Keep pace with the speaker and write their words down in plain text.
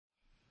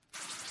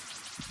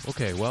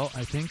Okay, well,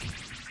 I think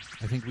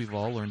we've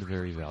all learned a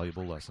very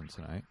valuable lesson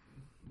tonight,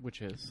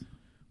 Which is?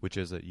 which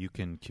is that you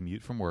can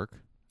commute from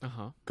work,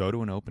 Uh-huh. go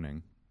to an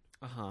opening,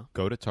 Uh-huh.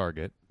 go to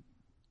Target,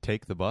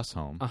 take the bus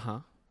home,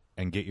 Uh-huh.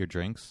 and get your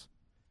drinks,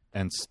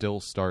 and still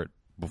start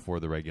before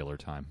the regular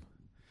time.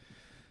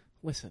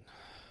 Listen.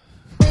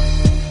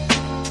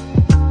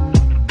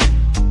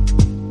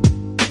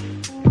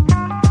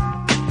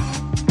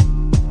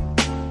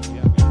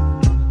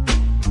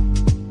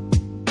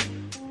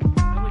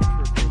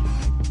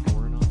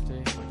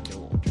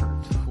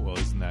 Well,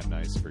 isn't that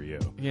nice for you?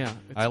 Yeah.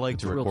 I like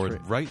to a real record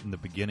treat. right in the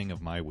beginning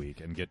of my week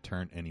and get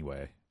turned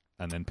anyway,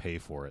 and then pay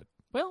for it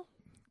Well.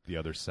 the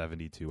other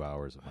 72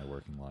 hours of my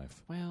working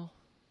life. Well.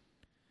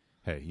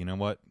 Hey, you know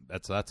what?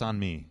 That's on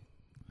me.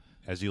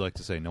 As you like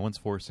to say, no one's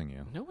forcing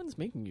you. No one's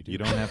making you do You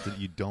that. don't have to.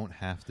 You don't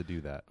have to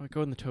do that. Oh,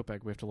 go in the tote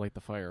bag. We have to light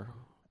the fire.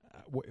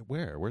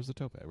 Where? Where's the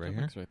tote bag? Right Tote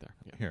here. bag's right there.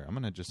 Yeah. Here, I'm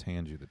gonna just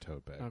hand you the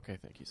tote bag. Okay,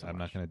 thank you so I'm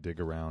much. not gonna dig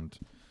around.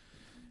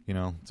 You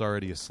know, it's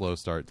already a slow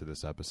start to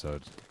this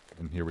episode,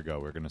 and here we go.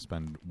 We're gonna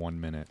spend 1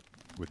 minute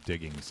with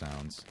digging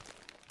sounds.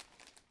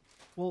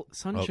 Well,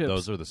 Sun Oh, Chips.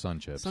 those are the Sun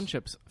Chips. Sun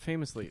Chips,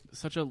 famously,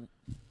 such a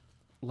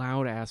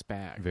loud-ass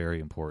bag. Very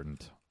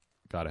important.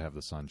 Got to have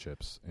the Sun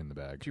Chips in the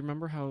bag. Do you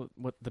remember how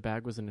what the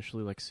bag was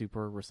initially like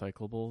super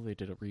recyclable? They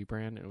did a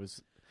rebrand. It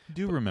was,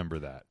 Do remember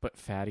that. but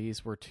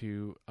fatties were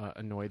too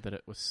annoyed that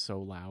it was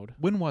so loud.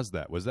 When was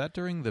that? Was that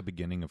during the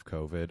beginning of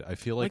COVID? I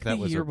feel like Like that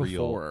the was year a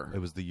real. before. It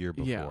was the year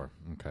before.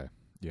 Yeah. Okay.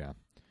 Yeah.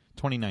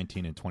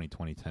 2019 and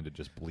 2020 tend to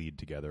just bleed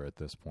together at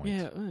this point.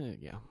 Yeah,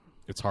 yeah.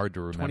 It's hard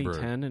to remember.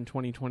 2010 and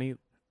 2020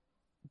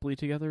 bleed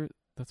together.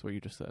 That's what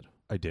you just said.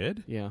 I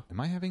did? Yeah. Am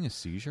I having a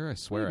seizure? I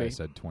swear I Maybe.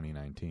 said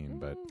 2019,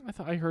 but I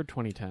thought I heard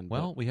 2010.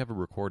 well, we have a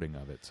recording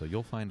of it, so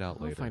you'll find out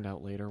I'll later. find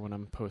out later when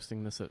I'm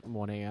posting this at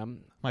 1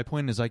 a.m. My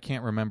point is I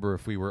can't remember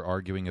if we were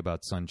arguing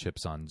about Sun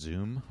Chips on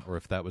Zoom or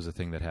if that was a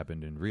thing that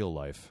happened in real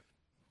life.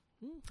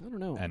 I don't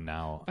know. And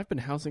now I've been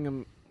housing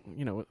them,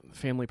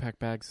 family pack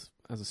bags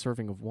as a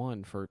serving of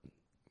one for,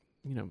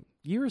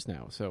 years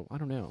now. So I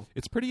don't know.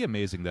 it's pretty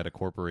amazing that a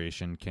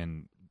corporation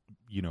can,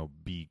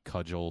 be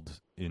cudgeled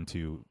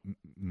into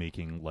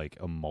making like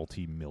a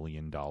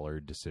multi-million-dollar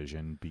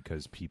decision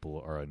because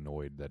people are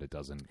annoyed that it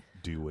doesn't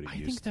do what it I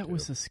used think to that do.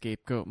 was a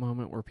scapegoat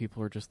moment where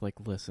people are just like,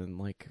 listen,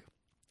 like,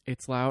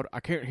 it's loud. I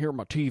can't hear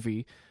my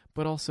TV.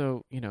 But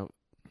also,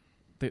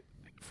 the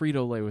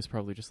Frito-Lay was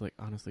probably just like,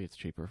 honestly, it's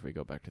cheaper if we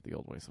go back to the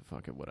old way, so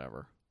fuck it,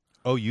 whatever.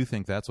 Oh, you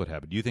think that's what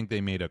happened? You think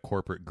they made a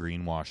corporate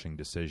greenwashing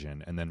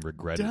decision and then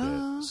regretted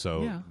it,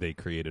 so Yeah. they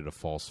created a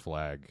false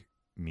flag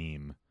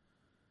meme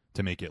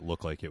to make it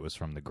look like it was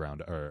from the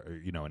ground, or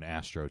an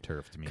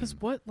AstroTurf meme. Because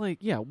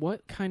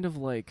what kind of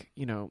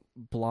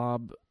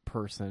blob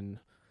person,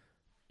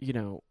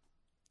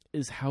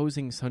 is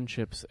housing Sun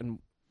Chips and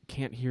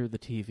can't hear the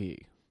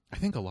TV? I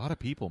think a lot of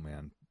people,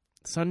 man.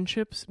 Sun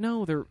Chips?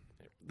 No,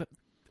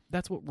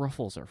 that's what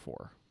Ruffles are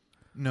for.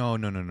 No.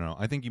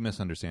 I think you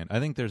misunderstand. I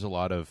think there's a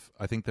lot of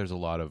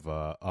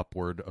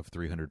upward of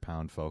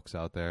 300-pound folks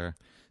out there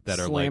that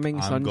Slamming are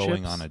like, I'm Sun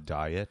going Chips? on a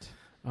diet,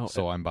 Oh,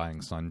 so I'm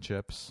buying Sun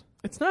Chips.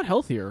 it's not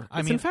healthier. I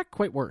It's mean, in fact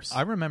quite worse.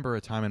 I remember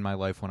a time in my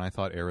life when I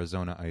thought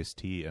Arizona iced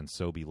tea and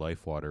Sobe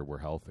Life Water were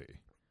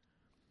healthy.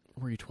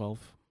 Were you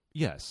 12?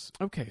 Yes.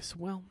 Okay, so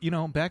well,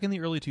 Back in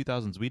the early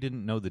 2000s, we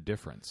didn't know the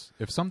difference.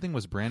 If something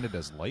was branded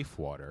as Life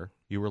Water,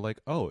 you were like,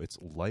 oh, it's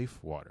Life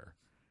Water.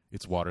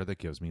 It's water that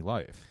gives me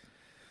life.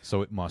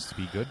 So it must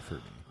be good for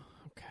me.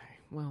 okay,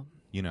 well,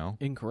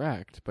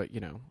 Incorrect, but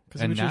because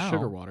it And was just now,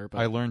 sugar water. But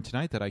I learned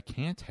tonight that I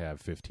can't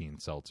have 15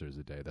 seltzers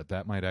a day,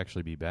 that might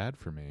actually be bad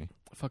for me.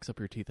 it fucks up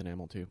your teeth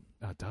enamel too.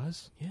 It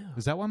does? Yeah,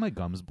 Is that why my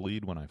gums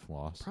bleed when I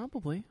floss?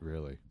 probably.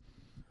 Really?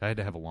 I had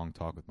to have a long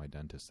talk with my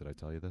dentist. Did I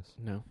tell you this?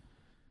 No.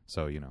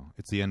 So,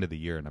 it's the end of the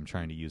year, and I'm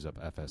trying to use up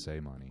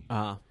FSA money.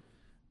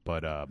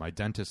 But my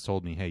dentist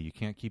told me, hey, you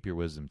can't keep your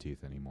wisdom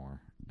teeth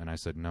anymore. And I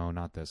said, no,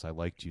 not this. I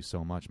liked you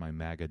so much, my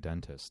MAGA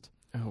dentist.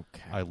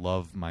 Okay. I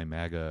love my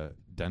MAGA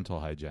dental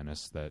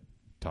hygienists that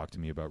talk to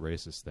me about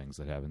racist things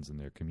that happens in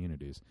their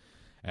communities.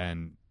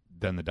 And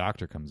then the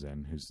doctor comes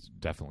in, who's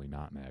definitely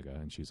not MAGA,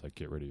 and she's like,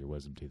 get rid of your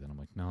wisdom teeth. And I'm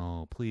like,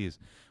 no, please.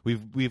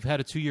 We've had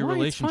a 2-year Why? It's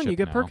relationship fun. You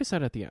get now.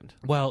 Percocet at the end.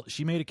 Well,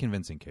 she made a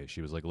convincing case.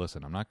 She was like,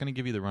 listen, I'm not going to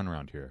give you the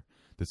runaround here.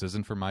 This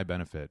isn't for my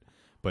benefit.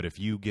 But if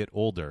you get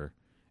older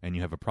and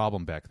you have a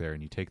problem back there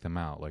and you take them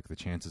out, like the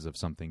chances of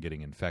something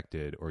getting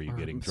infected or you Are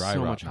getting dry so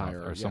rot much mouth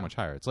higher, are so yeah. much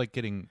higher. It's like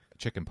getting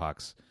chicken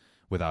pox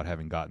without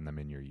having gotten them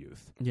in your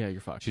youth. Yeah,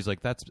 you're fucked. She's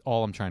like, that's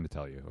all I'm trying to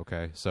tell you,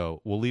 okay?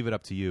 So we'll leave it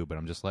up to you, but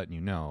I'm just letting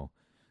you know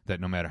that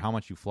no matter how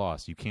much you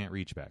floss, you can't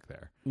reach back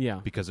there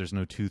Yeah. because there's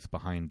no tooth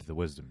behind the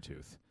wisdom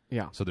tooth.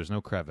 Yeah. So there's no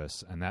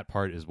crevice, and that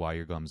part is why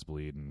your gums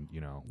bleed and,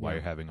 why Yeah.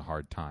 you're having a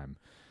hard time.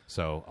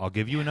 So I'll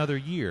give you another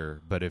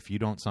year, but if you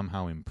don't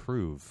somehow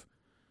improve,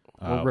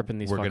 We're ripping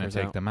these we're going to fuckers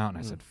take out. them out. And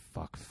I said,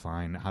 fuck,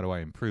 fine. How do I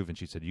improve? And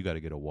she said, you got to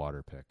get a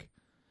water pick.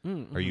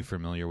 Mm-hmm. Are you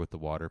familiar with the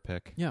water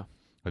pick? Yeah.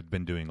 I've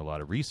been doing a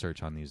lot of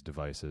research on these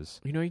devices.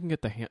 You can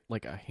get the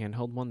a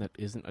handheld one that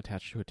isn't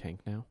attached to a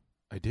tank now.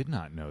 I did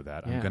not know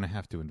that. Yeah. I'm going to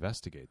have to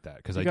investigate that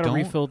because You I got to don't.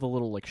 refill the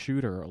little like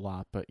shooter a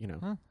lot, but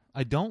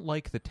I don't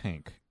like the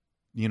tank.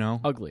 You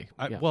know, ugly.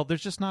 Yeah. Well,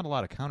 there's just not a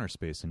lot of counter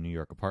space in New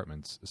York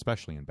apartments,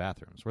 especially in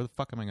bathrooms. Where the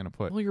fuck am I going to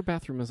put? Well, your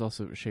bathroom is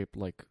also shaped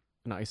like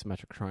an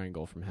isometric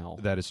triangle from hell.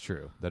 That is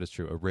true. That is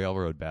true. A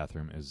railroad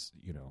bathroom is,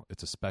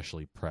 it's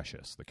especially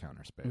precious, the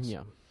counter space.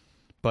 Yeah.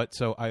 But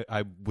so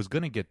I was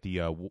going to get the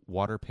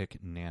Waterpik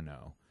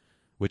Nano,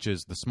 which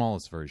is the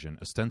smallest version,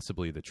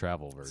 ostensibly the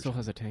travel version. Still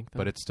has a tank, though?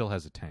 But it still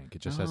has a tank.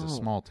 It just has a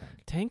small tank.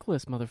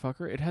 Tankless,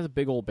 motherfucker. It has a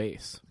big old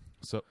base.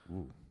 So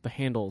the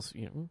handles,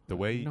 the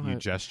way you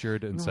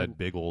gestured and said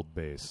big old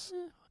base.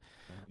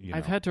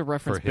 I've had to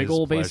reference for big his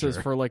old bases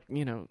pleasure. for like,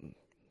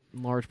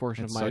 large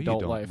portion of my so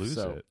adult you don't life. lose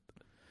So it.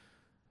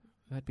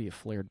 that'd be a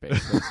flared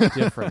base. That's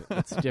different.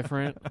 It's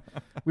different.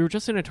 We were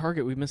just in a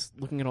Target. We missed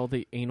looking at all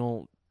the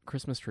anal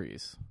Christmas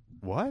trees.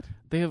 What?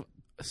 They have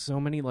so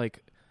many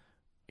like,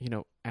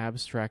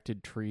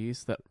 abstracted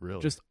trees that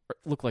Really? just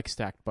look like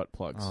stacked butt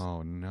plugs.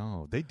 Oh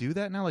no, they do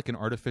that now, like an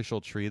artificial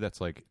tree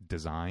that's like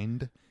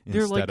designed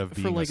They're instead like of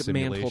being for like a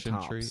simulation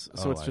mantle tree. tops.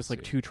 So it's I just like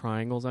see. two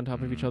triangles on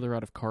top of each other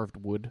out of carved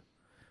wood.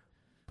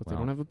 But they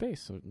Wow. don't have a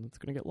base, so it's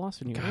going to get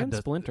lost in you God, and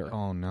that- splinter.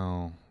 Oh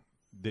no,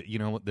 you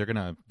know what? They're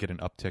gonna get an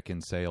uptick in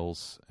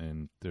sales,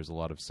 and there's a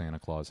lot of Santa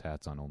Claus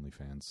hats on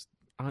OnlyFans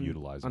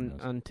utilizing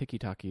those. On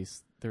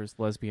Tiki-Takis, there's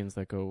lesbians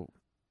that go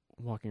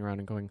walking around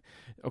and going,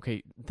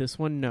 okay, this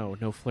one, no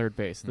flared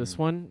base. This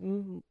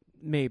one,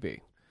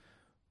 maybe.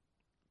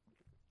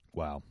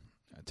 Wow,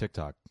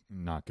 TikTok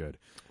not good.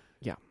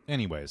 Yeah.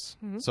 Anyways,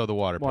 so the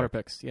water Water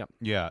pick. picks, yeah.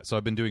 Yeah, so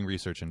I've been doing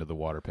research into the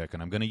water pick,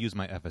 and I'm going to use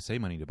my FSA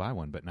money to buy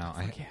one. But now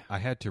I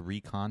had to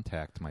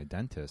recontact my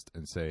dentist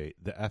and say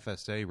the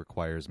FSA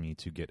requires me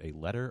to get a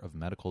letter of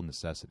medical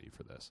necessity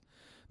for this.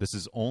 This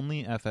is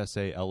only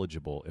FSA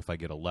eligible if I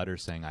get a letter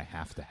saying I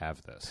have to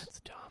have this. That's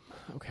dumb.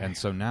 Okay. And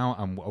so now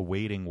I'm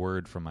awaiting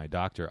word from my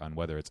doctor on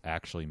whether it's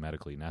actually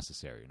medically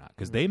necessary or not.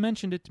 Because they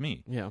mentioned it to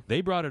me. Yeah.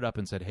 They brought it up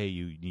and said, hey,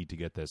 you need to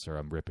get this or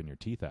I'm ripping your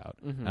teeth out.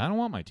 And I don't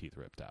want my teeth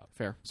ripped out.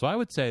 Fair. So I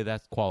would say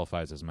that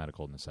qualifies as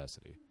medical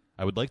necessity.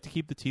 I would like to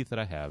keep the teeth that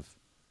I have.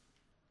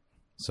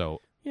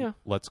 So Yeah.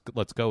 let's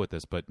go with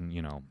this. But,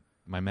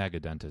 my MAGA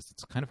dentist,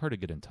 it's kind of hard to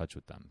get in touch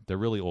with them. They're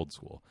really old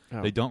school.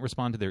 Oh. They don't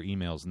respond to their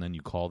emails, and then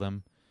you call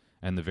them,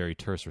 and the very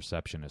terse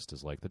receptionist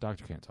is like, the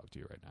doctor can't talk to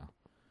you right now.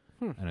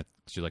 And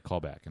she's like, call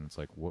back. And it's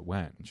like,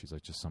 when? And she's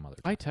like, just some other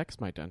time. I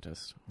text my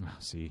dentist.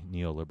 See,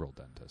 neoliberal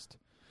dentist.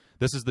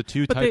 This is the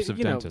two But types they, of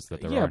you know, dentists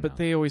that there are Yeah, but now.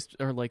 they always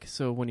are like,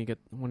 so when are you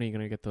going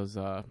to get those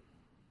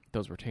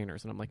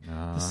retainers? And I'm like, the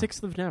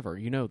 6th of never,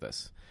 you know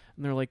this.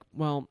 And they're like,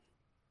 well,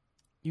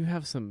 you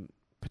have some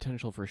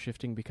potential for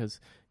shifting because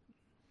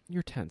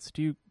you're tense.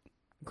 Do you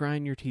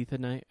grind your teeth at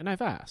night? And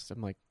I've asked.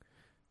 I'm like,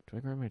 do I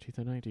grind my teeth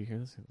at night? Do you hear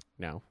this?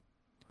 No.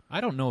 I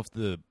don't know if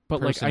the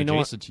But, person I know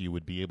adjacent to you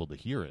would be able to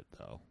hear it,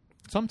 though.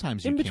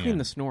 Sometimes in you between can.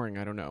 the snoring,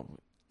 I don't know.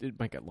 It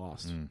might get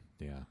lost.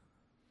 Yeah.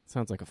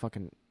 Sounds like a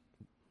fucking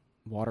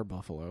water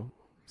buffalo.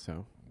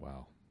 So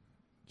Wow.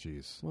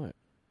 Jeez. what?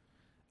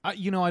 I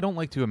don't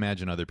like to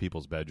imagine other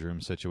people's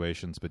bedroom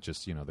situations, but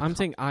just, I'm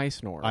saying I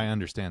snore. I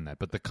understand that,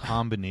 but the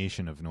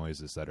combination of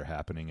noises that are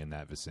happening in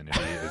that vicinity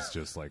is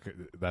just like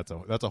that's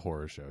a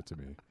horror show to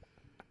me.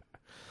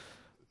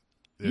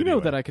 You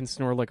know that I can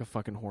snore like a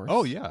fucking horse.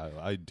 Oh yeah,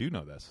 I do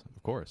know this,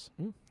 of course.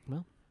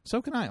 Well,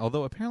 So can I,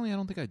 although apparently I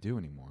don't think I do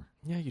anymore.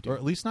 yeah, you do. Or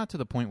at least not to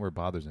the point where it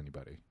bothers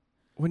anybody.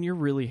 When you're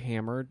really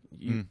hammered,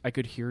 I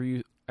could hear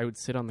you. I would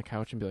sit on the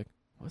couch and be like,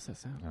 "What's that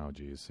sound?" Oh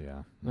jeez,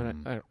 yeah.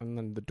 And then and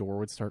then the door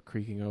would start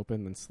creaking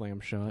open, then slam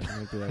shut, and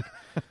I'd be like,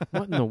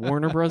 "What in the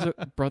Warner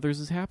Brothers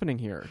is happening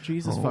here?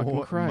 Jesus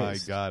fucking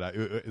Christ!" My God,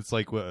 it's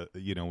like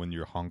when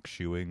you're honk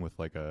shoeing with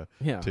like a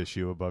Yeah.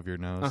 tissue above your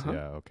nose. Uh-huh.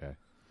 Yeah, okay.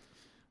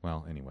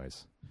 Well,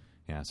 anyways,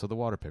 yeah. So the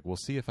water pick. We'll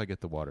see if I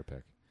get the water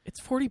pick. It's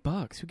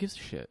 $40. Who gives a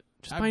shit?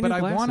 Just buy but new I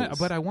glasses.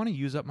 want to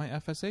use up my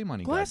FSA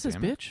money. Glasses,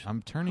 goddammit. bitch.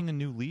 I'm turning a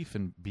new leaf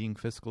and being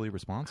fiscally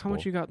responsible. How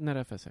much you got in that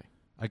FSA?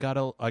 I got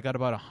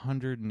about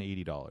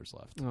 $180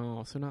 left.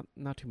 Oh, so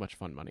not too much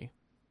fun money.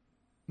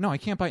 No, I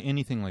can't buy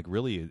anything like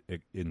really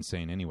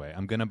insane anyway.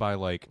 I'm gonna buy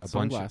like a bunch.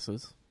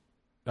 Sunglasses.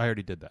 I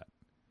already did that.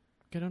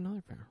 Get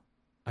another pair.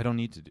 I don't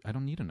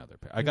need another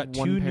pair. I got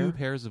One two pair? new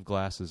pairs of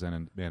glasses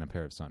and a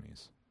pair of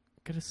sunnies.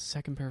 Get a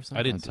second pair of sunglasses.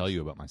 I didn't tell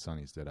you about my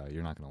sunnies, did I?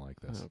 You're not gonna like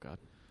this. Oh God.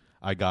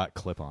 I got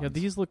clip-ons. Yeah,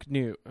 these look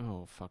new.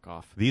 Oh, fuck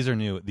off. These are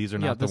new. These are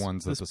Yeah, not the this-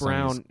 ones that this the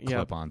brown- sunnies yeah.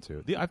 clip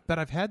onto. But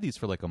I've had these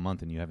for like a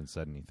month and you haven't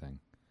said anything.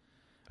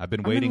 I've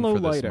been I'm in waiting low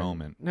for this lighting.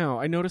 moment. No,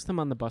 I noticed them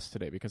on the bus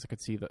today because I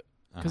could see the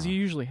because Uh-huh. you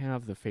usually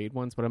have the fade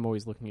ones, but I'm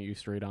always looking at you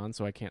straight on,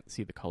 so I can't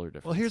see the color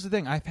difference. Well, here's the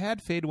thing. I've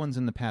had fade ones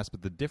in the past,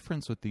 but the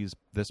difference with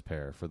this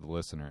pair for the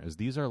listener is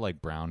these are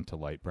like brown to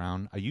light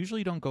brown. I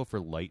usually don't go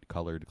for light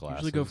colored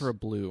glasses. usually go for a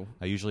blue.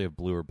 I usually have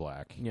blue or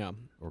black Yeah.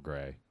 or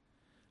gray.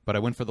 But I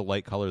went for the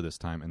light color this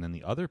time, and then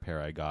the other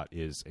pair I got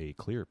is a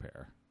clear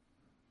pair.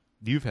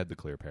 You've had the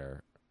clear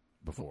pair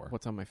before.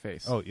 What's on my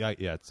face? Oh, yeah,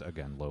 it's,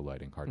 again, low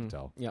lighting, hard to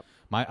tell. Yep.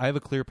 I have a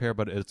clear pair,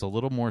 but it's a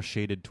little more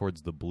shaded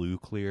towards the blue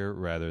clear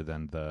rather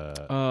than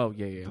the Oh,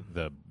 yeah.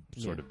 the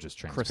sort of just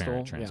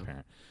Crystal,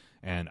 transparent.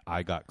 And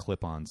I got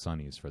clip-on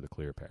sunnies for the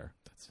clear pair.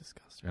 That's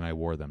disgusting. And I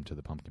wore them to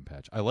the pumpkin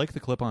patch. I like the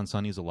clip-on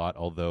sunnies a lot,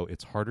 although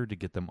it's harder to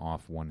get them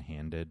off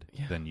one-handed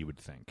than you would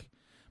think.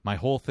 My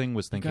whole thing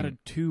was thinking...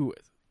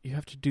 You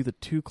have to do the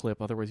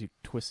 2-clip, otherwise you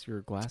twist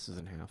your glasses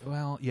in half.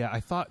 Well, yeah, I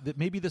thought that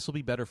maybe this will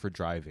be better for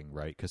driving,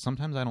 right? Because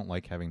sometimes I don't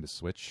like having to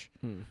switch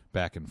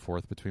back and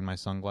forth between my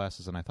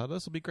sunglasses, and I thought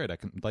this will be great. I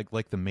can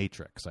like the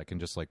Matrix. I can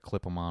just like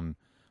clip them on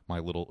my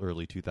little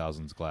early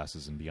 2000s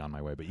glasses and be on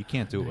my way. But you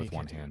can't do it with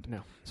one hand.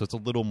 No. So it's a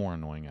little more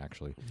annoying,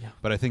 actually. Yeah.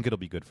 But I think it'll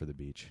be good for the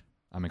beach.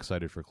 I'm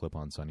excited for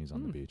clip-on sunnies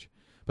on the beach.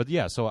 But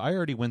yeah, so I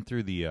already went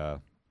through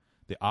the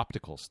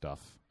optical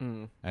stuff,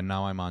 and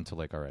now I'm on to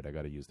like, all right, I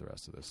got to use the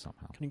rest of this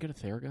somehow. Can you get a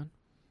Theragun?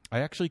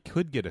 I actually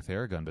could get a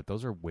Theragun, but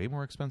those are way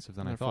more expensive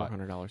than I thought.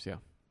 $400, yeah.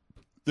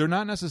 They're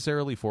not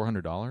necessarily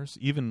 $400.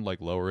 Even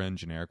like lower-end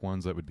generic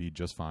ones that would be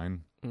just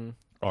fine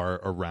are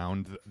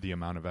around the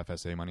amount of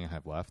FSA money I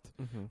have left.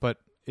 But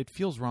it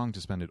feels wrong to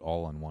spend it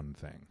all on one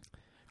thing.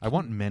 I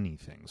want many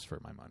things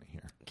for my money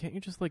here. Can't you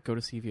just like go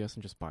to CVS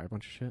and just buy a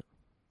bunch of shit?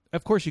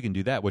 Of course you can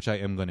do that, which I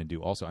am going to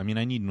do also. I mean,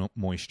 I need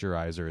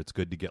moisturizer. It's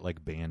good to get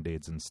like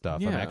Band-Aids and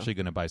stuff. Yeah. I'm actually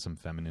going to buy some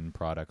feminine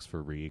products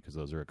for Ree because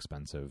those are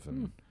expensive,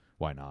 and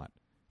why not?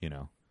 You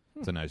know,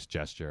 it's a nice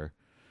gesture.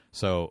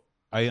 So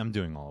I am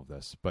doing all of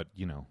this, but,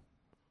 you know,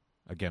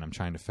 again, I'm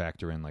trying to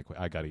factor in, like,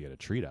 I got to get a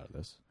treat out of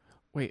this.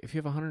 Wait, if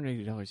you have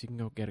 $180, you can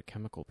go get a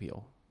chemical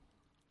peel.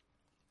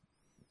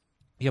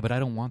 Yeah, but I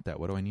don't want that.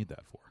 What do I need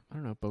that for? I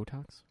don't know,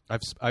 Botox?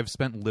 I've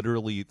spent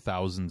literally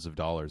thousands of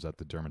dollars at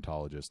the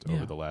dermatologist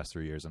over the last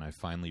 3 years, and I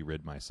finally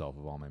rid myself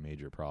of all my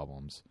major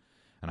problems.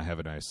 And I have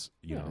a nice,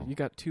 you know. You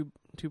got two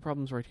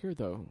problems right here,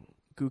 though.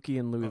 Gookie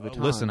and Louis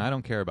Vuitton. Listen, I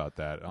don't care about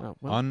that. Oh,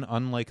 well.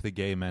 Unlike the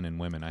gay men and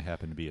women, I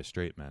happen to be a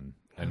straight man,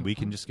 and we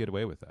can just get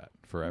away with that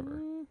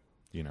forever.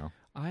 You know,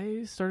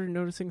 I started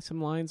noticing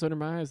some lines under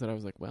my eyes that I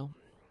was like, well,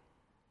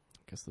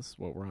 I guess this is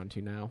what we're on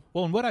to now.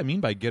 Well, and what I mean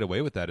by get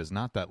away with that is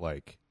not that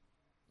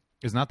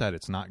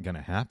it's not going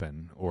to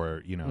happen,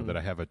 or you know that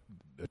I have a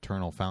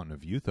eternal fountain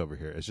of youth over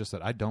here. It's just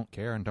that I don't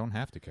care and don't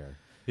have to care.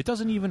 It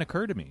doesn't even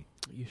occur to me.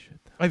 You should,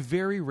 though. I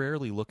very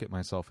rarely look at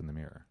myself in the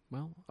mirror.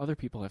 Well, other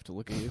people have to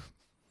look at you.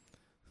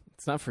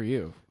 It's not for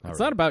you. All It's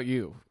right. not about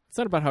you. It's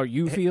not about how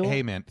you feel.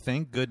 Hey, man,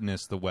 thank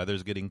goodness the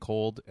weather's getting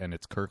cold and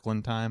it's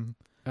Kirkland time,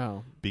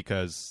 Oh.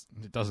 because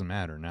it doesn't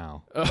matter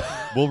now.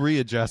 We'll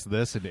readjust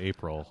this in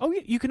April. Oh,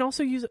 yeah, you can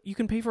also you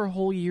can pay for a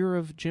whole year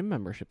of gym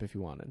membership if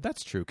you wanted.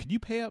 That's true. Could you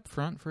pay up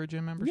front for a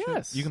gym membership?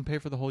 Yes. You can pay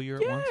for the whole year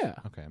at once? Yeah.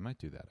 Okay, I might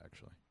do that,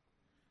 actually.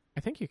 I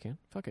think you can.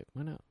 Fuck it.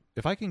 Why not?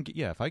 If I can get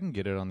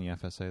it on the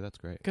FSA, that's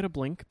great. Get a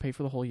Blink, pay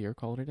for the whole year,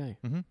 call it a day.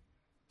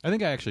 I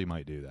think I actually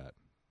might do that.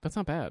 That's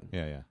not bad.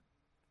 Yeah.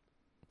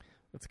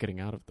 That's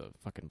getting out of the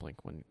fucking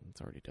Blink when it's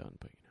already done,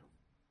 but you know.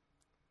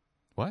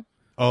 What?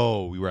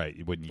 Oh, right.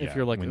 If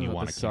you're like, when you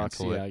want this to sucks,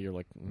 cancel yeah, it. you're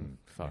like,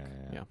 fuck.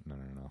 Yeah.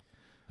 No.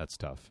 That's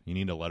tough. You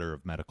need a letter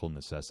of medical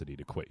necessity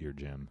to quit your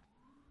gym.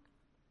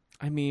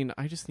 I mean,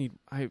 I just need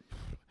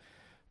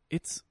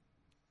it's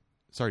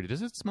Sorry,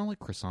 does it smell like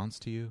croissants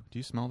to you? Do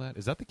you smell that?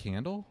 Is that the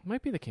candle? it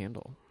might be the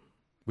candle.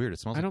 Weird. It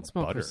smells I like don't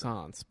smell butter.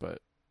 croissants,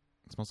 but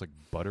It smells like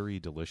buttery,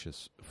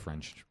 delicious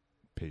French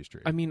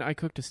pastry. I mean, I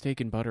cooked a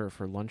steak and butter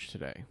for lunch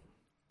today.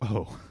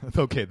 Oh,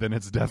 okay. Then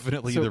it's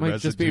definitely So it the might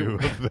just be-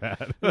 residue of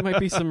that. There might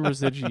be some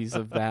residues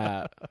of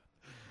that.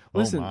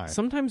 Listen, my.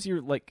 sometimes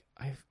you're like,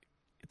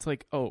 it's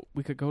like, oh,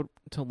 we could go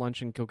to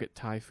lunch and go get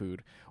Thai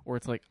food, or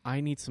it's like, I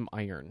need some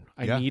iron.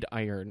 I need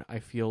iron. I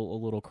feel a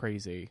little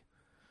crazy.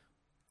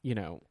 You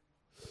know,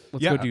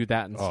 let's go do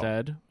that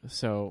instead.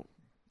 So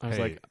I was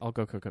like, I'll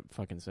go cook a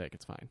fucking steak.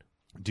 It's fine.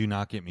 Do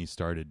not get me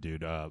started,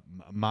 dude.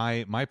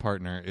 My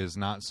partner is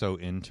not so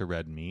into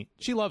red meat.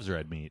 She loves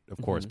red meat,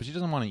 of course, but she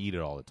doesn't want to eat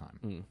it all the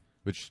time.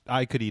 Which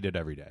I could eat it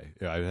every day.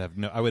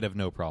 I would have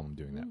no problem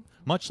doing that.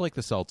 Much like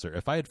the seltzer,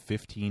 if I had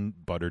 15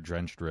 butter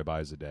drenched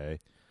ribeyes a day,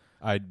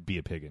 I'd be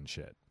a pig in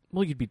shit.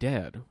 Well, you'd be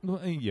dead.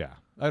 Well, yeah,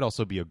 I'd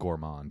also be a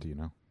gourmand. You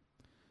know,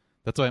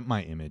 that's why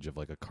my image of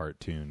like a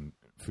cartoon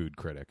food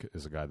critic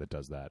is a guy that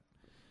does that.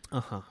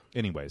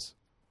 Anyways,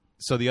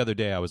 so the other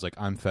day I was like,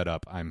 I'm fed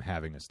up. I'm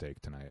having a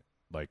steak tonight.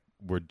 Like,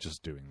 we're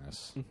just doing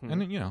this.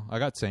 And then, you know, I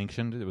got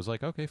sanctioned. It was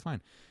like, okay,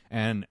 fine.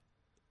 And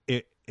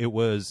it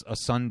was a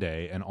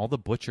Sunday, and all the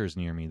butchers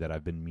near me that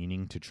I've been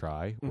meaning to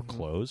try were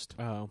closed,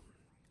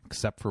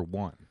 except for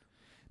one.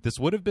 This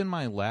would have been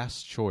my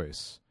last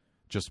choice,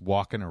 just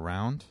walking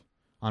around.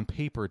 On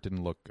paper, it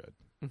didn't look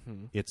good.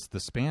 It's the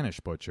Spanish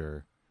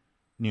butcher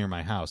near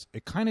my house.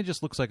 It kind of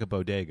just looks like a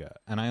bodega.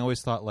 And I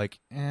always thought, like,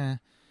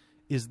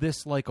 is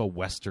this like a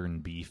Western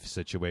beef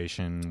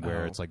situation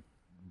where it's like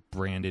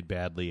branded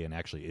badly and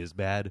actually is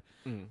bad?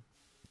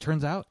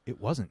 Turns out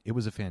it wasn't. It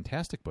was a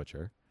fantastic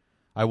butcher.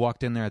 I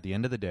walked in there at the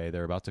end of the day.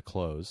 They're about to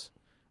close.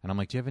 And I'm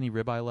like, do you have any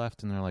ribeye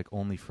left? And they're like,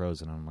 only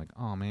frozen. And I'm like,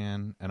 oh,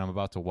 man. And I'm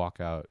about to walk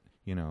out,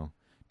 you know.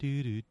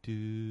 The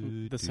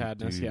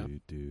sadness, yeah.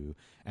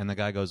 And the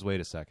guy goes,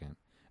 wait a second.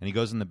 And he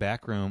goes in the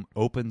back room,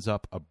 opens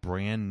up a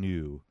brand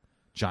new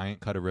giant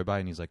cut of ribeye,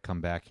 and he's like, come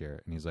back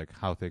here. And he's like,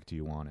 how thick do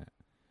you want it?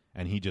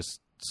 And he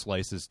just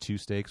slices 2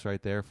 steaks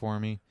right there for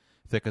me,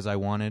 thick as I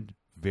wanted.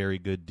 Very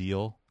good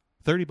deal.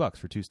 $30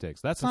 for 2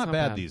 steaks. That's not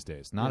bad these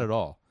days. Not at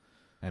all.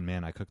 And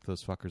man, I cooked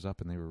those fuckers up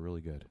and they were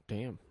really good.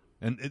 Damn.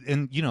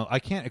 And you know, I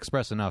can't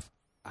express enough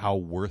how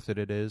worth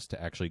it is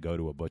to actually go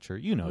to a butcher.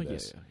 You know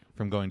this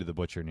from going to the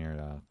butcher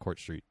near Court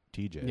Street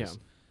TJ's. Yeah.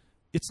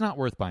 It's not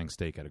worth buying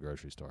steak at a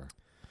grocery store.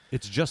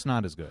 It's just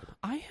not as good.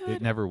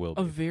 It never will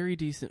be. A very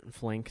decent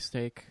flank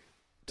steak.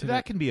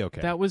 That can be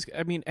okay. That was,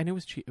 I mean, and it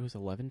was cheap. It was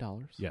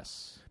 $11.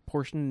 Yes.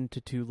 Portioned into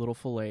 2 little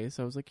fillets.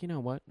 I was like, you know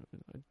what?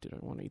 Did I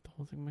want to eat the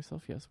whole thing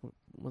myself? Yes.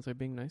 Was I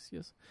being nice?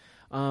 Yes.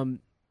 I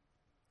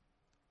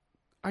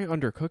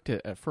undercooked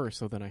it at first,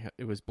 so then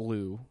it was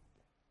blue.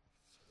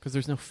 Because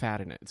there's no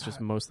fat in it. It's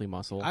just mostly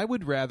muscle. I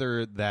would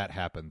rather that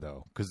happen,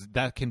 though, because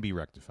that can be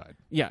rectified.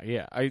 Yeah.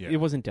 It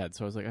wasn't dead,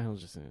 so I was like, I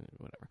was just,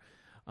 whatever.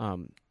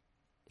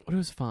 But it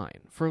was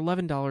fine. For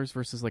 $11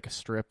 versus like a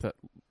strip that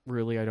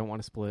really I don't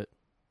want to split.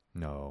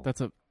 No.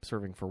 That's a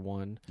serving for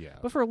 1. Yeah.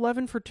 But for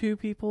 11 for 2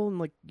 people and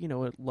like, you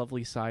know, a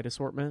lovely side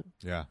assortment.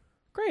 Yeah.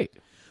 Great.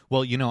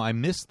 Well, you know, I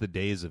miss the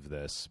days of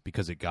this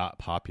because it got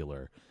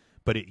popular.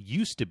 But it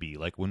used to be,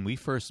 like when we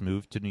first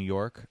moved to New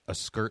York, a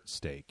skirt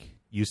steak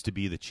used to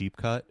be the cheap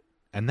cut.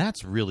 And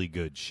that's really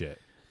good shit.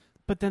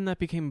 But then that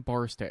became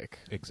bar steak.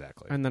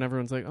 Exactly. And then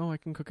everyone's like, oh, I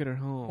can cook it at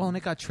home. Well, and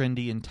it got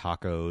trendy in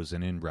tacos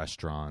and in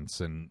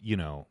restaurants. And, you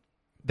know,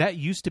 that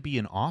used to be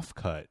an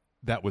off-cut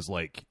that was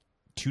like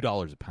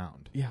 $2 a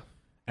pound. Yeah.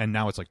 And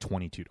now it's like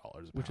 $22 a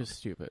pound. Which is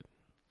stupid.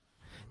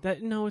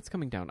 No, it's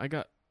coming down.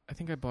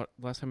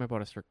 Last time I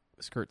bought a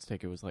skirt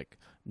steak, it was like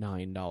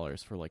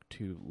 $9 for like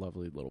 2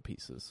 lovely little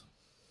pieces.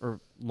 Or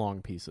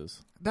long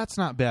pieces. That's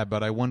not bad,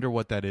 but I wonder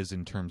what that is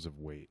in terms of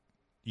weight,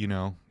 you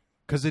know?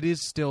 Because it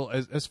is still,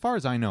 as far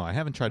as I know, I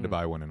haven't tried to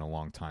buy one in a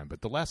long time,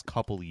 but the last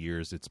couple of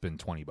years, it's been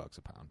 $20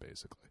 a pound,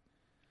 basically.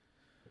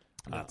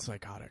 That's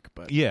psychotic,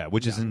 but yeah,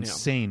 which is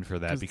insane for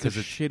that because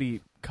it's a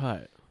shitty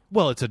cut.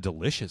 Well, it's a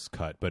delicious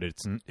cut, but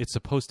it's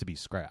supposed to be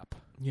scrap.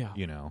 Yeah,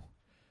 you know.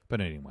 But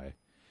anyway,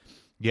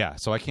 yeah.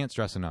 So I can't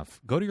stress enough.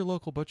 Go to your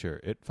local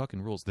butcher. It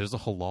fucking rules. There's a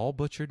halal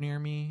butcher near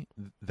me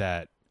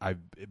that I've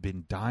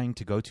been dying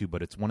to go to,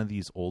 but it's one of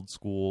these old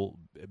school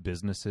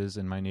businesses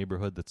in my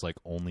neighborhood that's like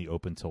only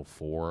open till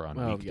 4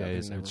 on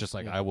weekdays, and it's just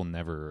like I will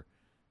never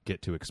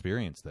get to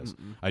experience this.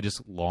 Mm-mm. I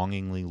just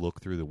longingly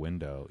look through the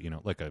window, you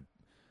know, like a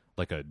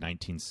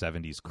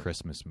 1970s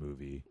Christmas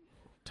movie.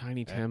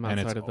 Tiny Tim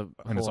outside of the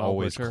and it's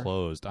always butcher.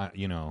 Closed.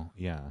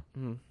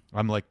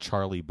 I'm like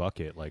Charlie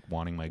Bucket, like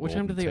wanting my. What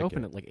time do they ticket.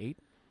 open at? Like 8?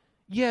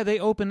 Yeah, they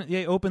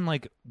open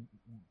like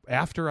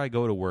after I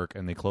go to work,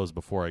 and they close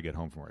before I get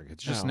home from work.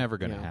 It's just never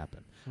going to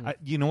happen.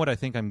 You know what I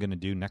think I'm going to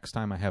do next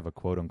time I have a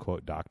quote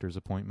unquote doctor's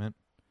appointment?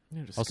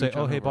 Yeah, I'll say,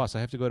 "Oh, hey boss, I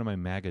have to go to my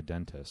MAGA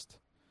dentist,"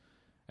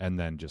 and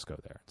then just go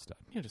there instead.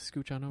 Yeah, just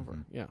scooch on over.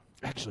 Mm-hmm. Yeah.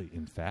 Actually,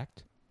 in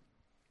fact,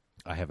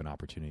 I have an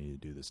opportunity to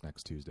do this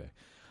next Tuesday.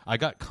 I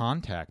got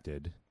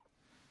contacted.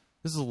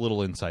 This is a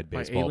little inside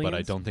baseball, but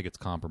I don't think it's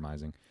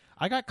compromising.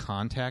 I got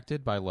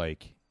contacted by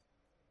like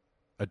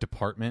a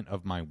department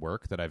of my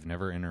work that I've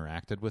never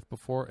interacted with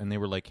before, and they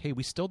were like, "Hey,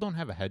 we still don't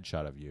have a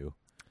headshot of you.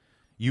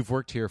 You've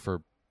worked here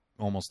for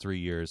almost 3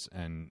 years,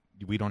 and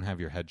we don't have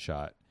your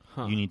headshot.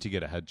 Huh. You need to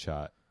get a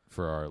headshot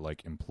for our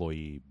like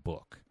employee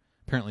book."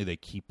 Apparently, they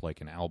keep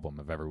like an album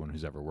of everyone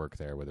who's ever worked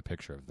there with a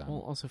picture of them.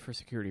 Well, also for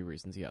security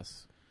reasons,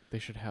 yes. They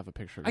should have a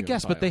picture of you. I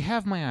guess, but they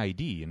have my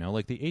ID, you know?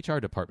 Like, the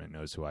HR department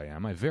knows who I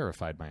am. I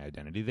verified my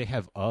identity. They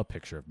have a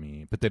picture of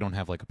me, but they don't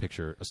have, like,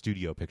 a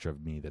studio picture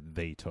of me that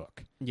they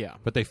took. Yeah.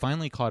 But they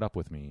finally caught up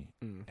with me.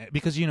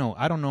 Because, you know,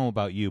 I don't know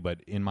about you,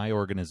 but in my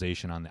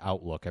organization on the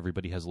Outlook,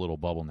 everybody has a little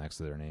bubble next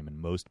to their name,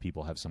 and most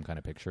people have some kind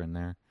of picture in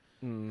there.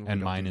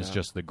 And mine is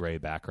just the gray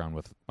background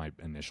with my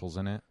initials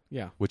in it.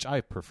 Yeah. Which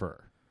I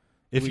prefer.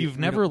 If you've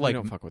never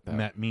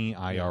met me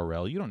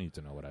IRL, you don't need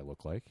to know what I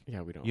look like.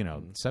 Yeah, we don't. You know,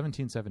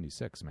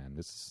 1776, man.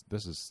 This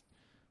is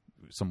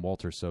some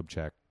Walter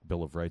Sobchak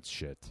Bill of Rights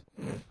shit.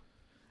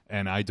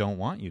 And I don't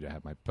want you to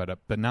have my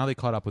but now they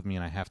caught up with me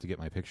and I have to get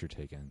my picture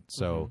taken.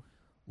 So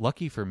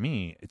lucky for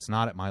me, it's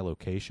not at my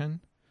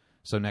location.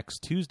 So next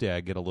Tuesday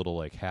I get a little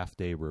like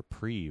half-day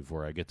reprieve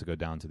where I get to go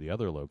down to the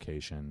other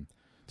location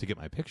to get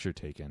my picture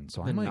taken.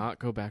 So I might not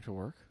go back to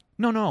work?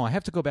 No, I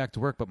have to go back to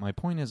work, but my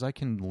point is I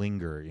can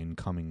linger in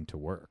coming to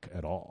work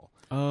at all.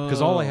 Because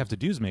all I have to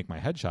do is make my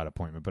headshot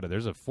appointment, but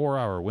there's a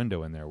 4-hour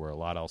window in there where a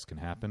lot else can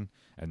happen,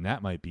 and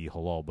that might be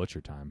halal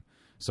butcher time.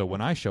 So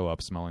when I show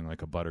up smelling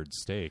like a buttered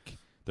steak,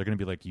 they're going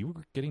to be like, "You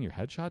were getting your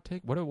headshot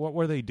taken? What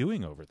were they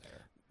doing over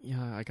there?"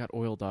 Yeah, I got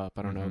oiled up.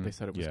 I don't know. They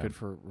said it was good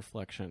for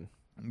reflection.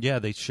 Yeah,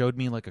 they showed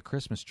me like a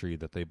Christmas tree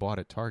that they bought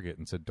at Target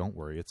and said, "Don't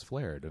worry, it's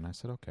flared." And I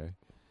said, "Okay."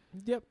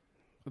 Yep.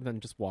 And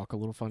then just walk a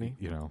little funny.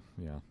 You know,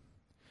 yeah.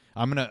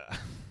 I'm going to...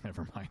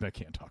 Never mind, I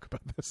can't talk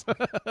about this.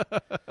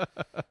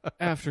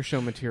 After show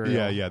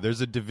material. Yeah.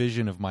 There's a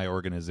division of my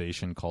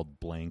organization called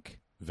Blank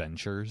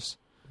Ventures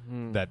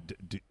that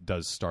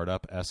does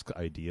startup-esque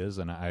ideas,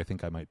 and I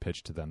think I might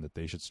pitch to them that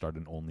they should start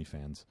an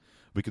OnlyFans.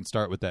 We can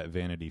start with that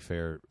Vanity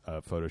Fair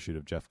photo shoot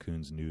of Jeff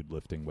Koons nude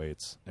lifting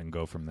weights and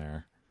go from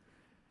there.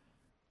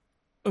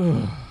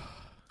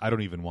 I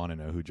don't even want to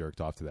know who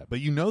jerked off to that. But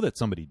you know that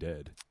somebody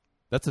did.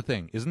 That's the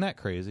thing. Isn't that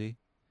crazy?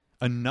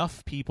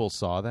 Enough people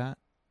saw that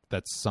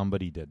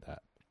somebody did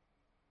that.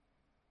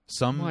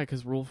 Why?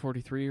 Because Rule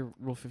 43 or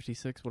Rule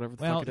 56, whatever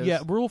the fuck it is? Yeah,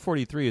 Rule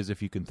 43 is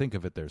if you can think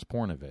of it, there's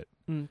porn of it.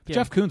 Yeah.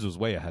 Jeff Koons was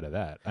way ahead of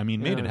that. I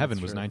mean, Made in Heaven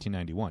was true.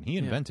 1991. He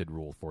invented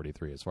Rule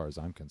 43 as far as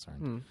I'm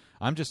concerned.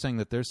 I'm just saying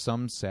that there's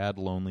some sad,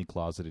 lonely,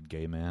 closeted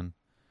gay man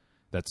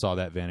that saw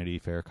that Vanity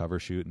Fair cover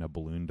shoot and a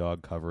balloon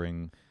dog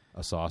covering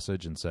a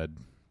sausage and said,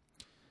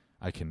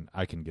 I can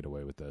get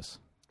away with this.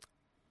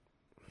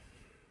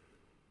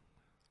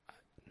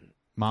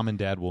 Mom and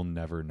Dad will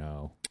never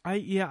know.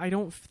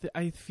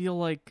 I feel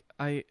like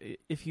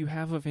if you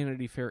have a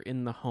Vanity Fair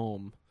in the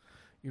home,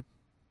 you're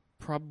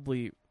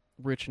probably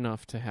rich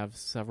enough to have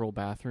several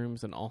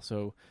bathrooms and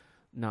also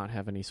not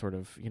have any sort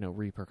of,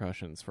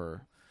 repercussions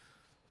for,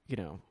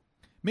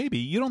 Maybe.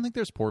 You don't think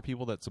there's poor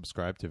people that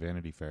subscribe to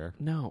Vanity Fair?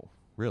 No.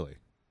 Really?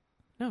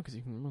 No, because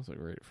you can mostly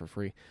read it for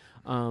free.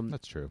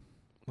 That's true.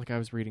 Like I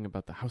was reading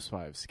about the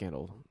Housewives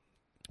scandal.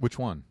 Which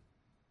one?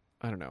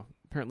 I don't know.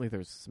 Apparently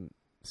there's some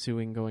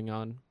suing going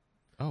on.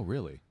 Oh,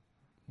 really?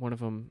 One of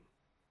them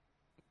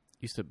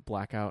used to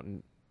black out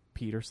and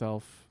peed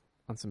herself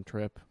on some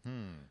trip.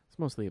 It's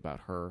mostly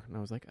about her. And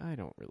I was like, I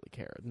don't really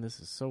care. And this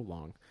is so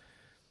long.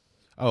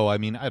 Oh, I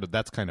mean,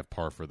 that's kind of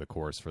par for the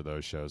course for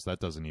those shows. That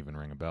doesn't even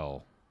ring a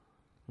bell.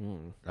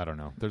 I don't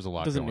know. There's a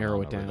lot doesn't going narrow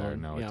on it over down. there.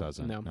 No, Yeah, it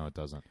doesn't. no. No, it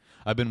doesn't.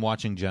 I've been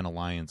watching Jenna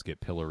Lyons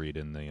get pilloried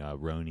in the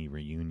Roni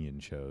reunion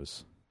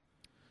shows.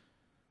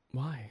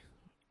 Why?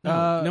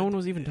 No one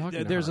was even talking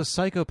to There's her. a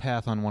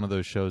psychopath on one of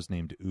those shows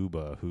named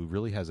Uba who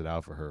really has it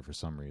out for her for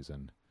some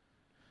reason.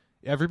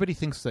 Everybody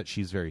thinks that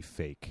she's very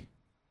fake.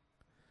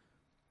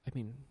 I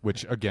mean,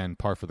 which, again,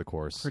 par for the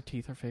course. her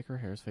teeth are fake, her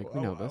hair is fake.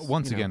 We know this.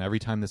 Once again, every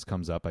time this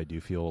comes up, I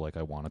do feel like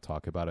I want to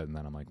talk about it, and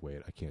then I'm like,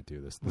 wait, I can't do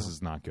this. This is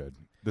not good.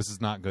 This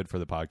is not good for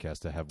the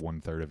podcast to have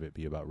 1/3 of it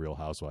be about Real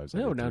Housewives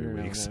every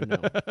 3 weeks. No.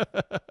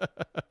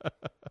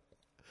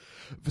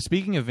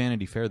 Speaking of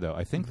Vanity Fair, though,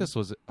 I think this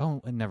was...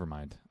 Oh, never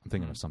mind. I'm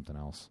thinking of something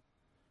else.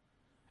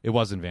 It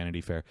wasn't Vanity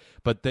Fair.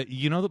 But,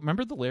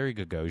 remember the Larry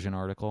Gagosian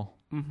article?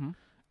 Mm-hmm.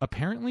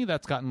 Apparently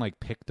that's gotten,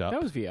 picked up.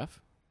 That was VF.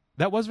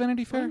 That was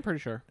Vanity Fair? I'm pretty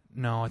sure.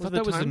 No, I thought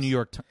that was the New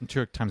York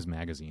Times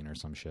Magazine or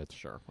some shit.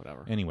 Sure,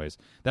 whatever. Anyways,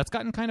 that's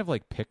gotten kind of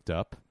picked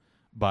up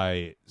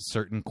by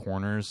certain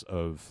corners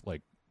of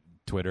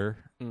Twitter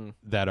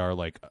that are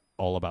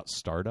all about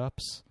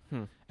startups.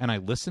 And I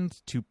listened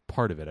to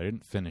part of it. I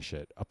didn't finish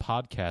it. A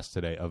podcast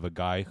today of a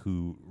guy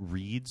who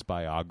reads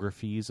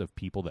biographies of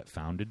people that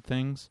founded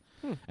things.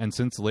 And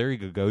since Larry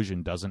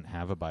Gagosian doesn't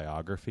have a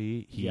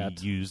biography, he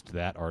used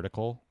that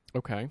article.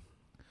 Okay.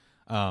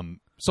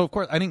 So, of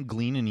course, I didn't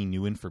glean any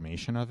new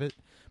information of it.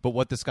 But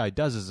what this guy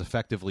does is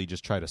effectively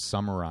just try to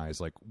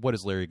summarize, what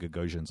is Larry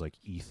Gagosian's,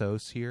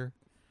 ethos here?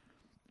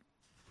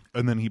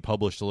 And then he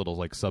published a little,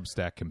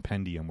 Substack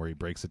compendium where he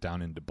breaks it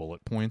down into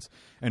bullet points.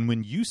 And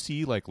when you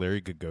see,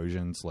 Larry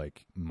Gagosian's,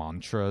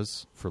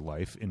 mantras for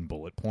life in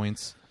bullet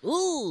points...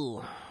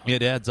 Ooh!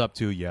 It adds up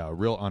to, a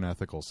real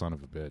unethical son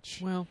of a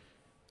bitch. Well...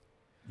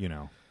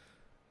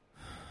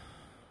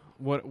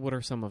 What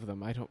are some of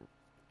them? I don't...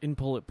 In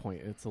bullet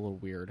point, it's a little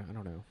weird. I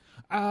don't know.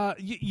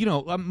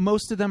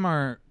 Most of them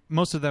are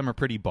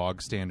pretty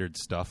bog standard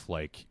stuff.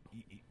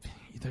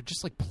 They're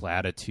just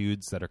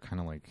platitudes that are kind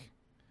of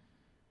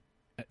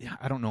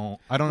I don't know.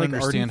 I don't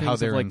understand how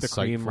they're the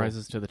cream insightful.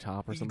 rises to the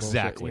top or something.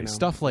 Exactly,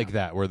 stuff like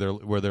that, where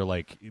they're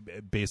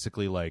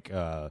basically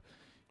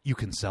you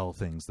can sell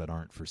things that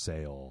aren't for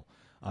sale.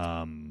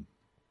 Blah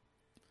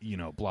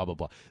blah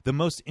blah. The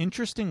most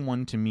interesting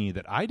one to me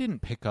that I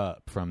didn't pick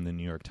up from the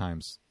New York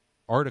Times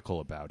article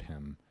about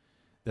him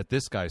that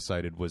this guy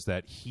cited was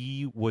that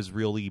he was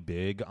really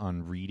big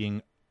on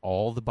reading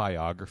all the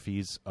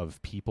biographies of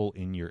people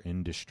in your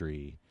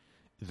industry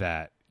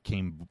that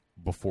came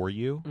before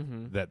you,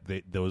 that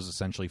those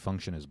essentially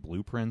function as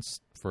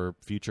blueprints for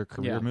future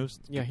career moves.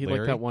 Yeah, he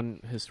liked that one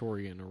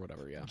historian or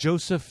whatever, yeah.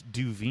 Joseph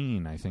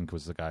Duveen, I think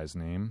was the guy's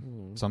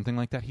name. Something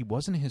like that. He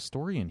wasn't a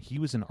historian. He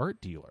was an art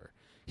dealer.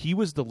 He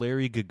was the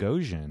Larry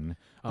Gagosian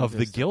of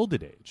the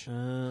Gilded Age.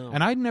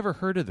 And I'd never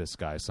heard of this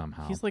guy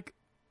somehow. He's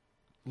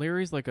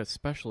Larry's a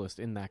specialist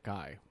in that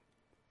guy.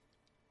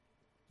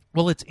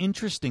 Well, it's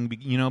interesting,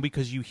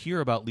 because you hear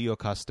about Leo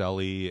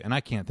Castelli, and I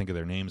can't think of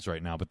their names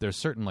right now, but there's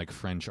certain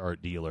French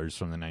art dealers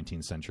from the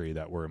 19th century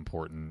that were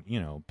important,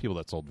 people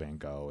that sold Van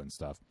Gogh and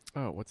stuff.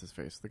 Oh, what's his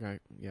face? The guy,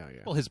 yeah.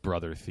 Well, his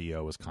brother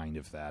Theo was kind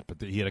of that, but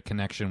he had a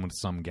connection with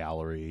some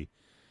gallery,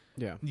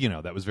 yeah,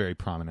 that was very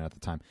prominent at the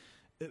time.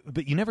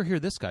 But you never hear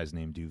this guy's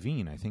name,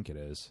 Duveen, I think it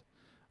is.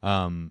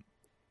 And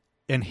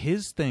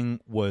his thing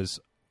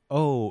was...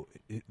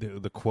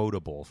 the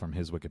quotable from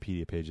his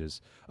Wikipedia page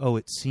is,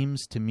 it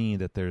seems to me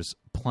that there's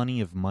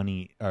plenty of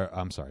money,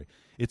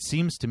 it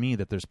seems to me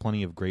that there's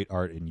plenty of great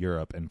art in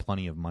Europe and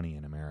plenty of money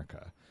in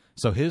America.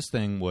 So his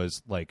thing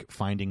was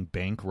finding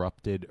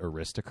bankrupted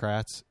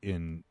aristocrats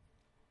in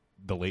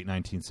the late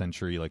 19th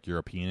century,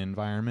 European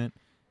environment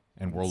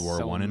and World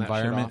War I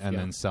environment, and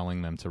then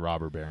selling them to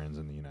robber barons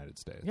in the United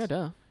States. Yeah,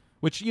 duh.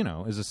 which, you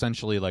know, is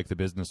essentially like the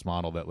business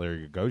model that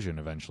Larry Gagosian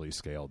eventually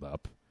scaled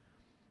up,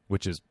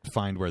 which is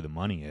find where the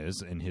money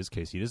is. In his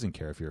case, he doesn't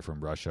care if you're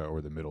from Russia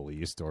or the Middle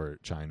East or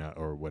China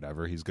or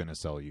whatever. He's going to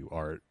sell you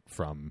art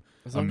from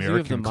As long as you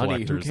have the American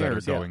money, who collectors that are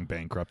cares? Yeah. going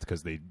bankrupt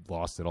because they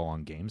lost it all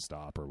on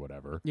GameStop or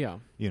whatever. Yeah.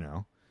 You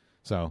know?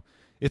 So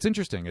it's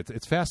interesting.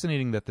 It's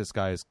fascinating that this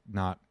guy is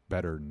not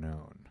better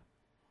known.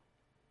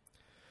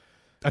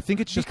 I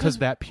think it's just because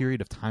that period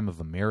of time of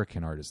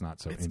American art is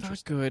not so It's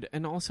interesting. not good.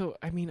 And also,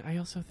 I mean, I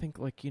also think,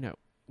 like, you know,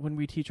 when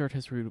we teach art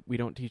history, we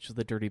don't teach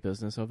the dirty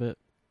business of it,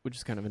 which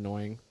is kind of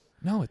annoying.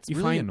 No, it's You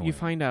really find annoying. you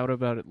find out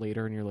about it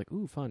later, and you're like,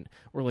 "Ooh, fun!"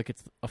 Or like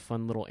it's a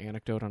fun little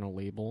anecdote on a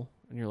label,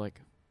 and you're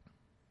like,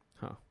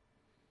 "Huh."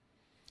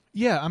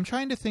 Yeah, I'm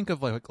trying to think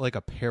of like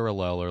a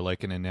parallel or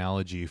like an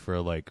analogy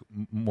for like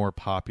more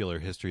popular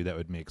history that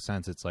would make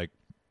sense. It's like,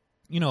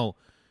 you know,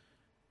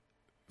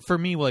 for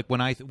me, like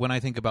when I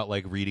think about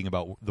like reading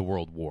about the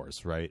world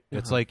wars, right?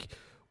 It's like,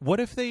 what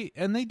if they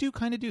do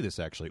kind of do this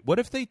actually? What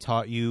if they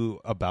taught you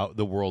about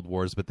the world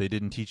wars, but they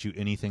didn't teach you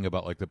anything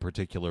about like the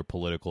particular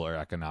political or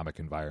economic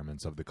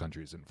environments of the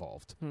countries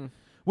involved?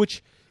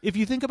 Which, if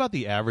you think about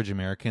the average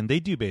American,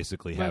 they do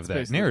basically have That's that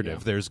basically, narrative.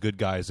 yeah. There's good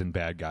guys and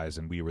bad guys,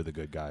 and we were the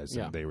good guys,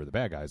 Yeah. and they were the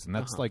bad guys, and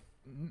that's like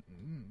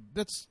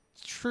that's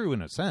true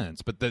in a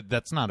sense, but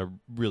that's not a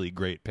really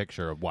great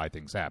picture of why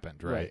things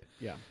happened, right?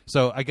 Yeah.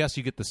 So I guess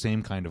you get the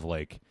same kind of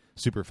like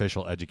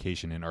superficial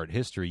education in art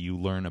history. You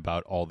learn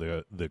about all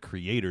the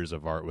creators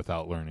of art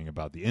without learning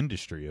about the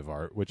industry of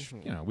art, which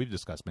you know we've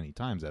discussed many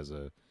times as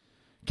a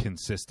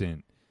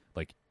consistent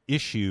like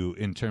issue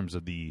in terms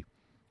of the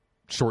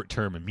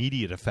short-term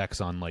immediate effects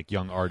on like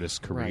young artists'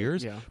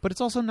 careers. yeah. But it's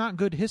also not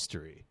good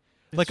history.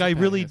 It's Like just I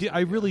bad really history, do, I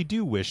really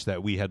do wish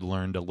that we had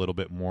learned a little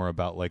bit more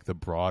about like the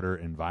broader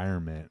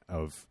environment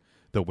of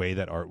the way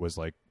that art was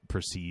like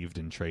perceived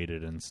and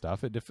traded and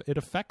stuff. It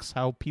affects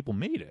how people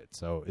made it,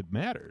 so it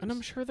matters. And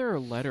I'm sure there are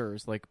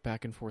letters, like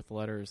back and forth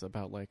letters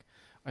about like,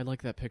 "I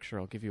like that picture.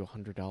 I'll give you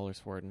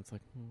 $100 for it." And it's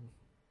like,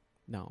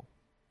 no,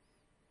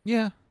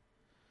 yeah,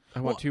 I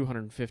want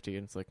 250.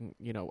 And it's like,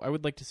 you know, I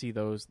would like to see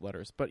those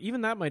letters. But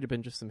even that might have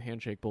been just some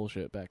handshake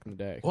bullshit back in the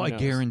day. well, Who I knows?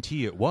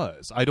 guarantee it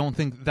was. I don't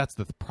think that's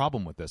the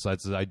problem with this.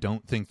 I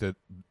don't think that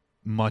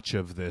much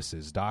of this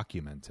is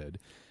documented,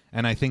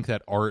 and I think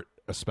that art,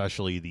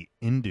 especially the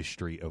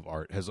industry of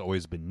art, has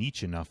always been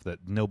niche enough that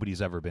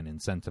nobody's ever been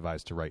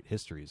incentivized to write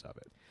histories of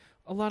it.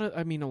 A lot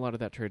of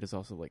that trade is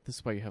also like, this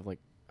is why you have like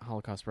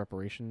Holocaust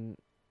reparation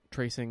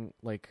tracing.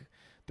 Like,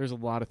 there's a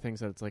lot of things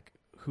that it's like,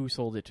 who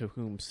sold it to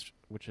whom,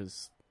 which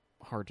is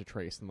hard to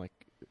trace, and like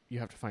you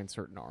have to find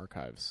certain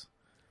archives,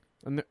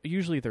 and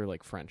usually they're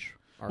like French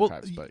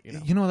archives. But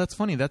you know, that's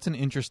funny. That's an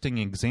interesting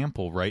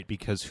example, right?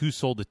 Because who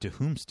sold it to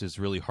whomst is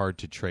really hard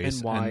to trace,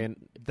 and why, and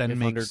then if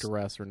makes, under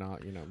duress or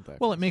not. You know, that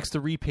well, kind it makes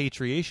the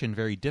repatriation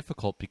very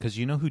difficult because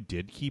you know who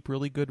did keep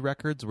really good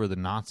records were the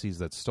Nazis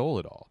that stole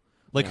it all.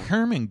 Like Yeah.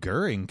 Hermann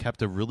Goering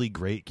kept a really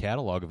great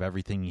catalog of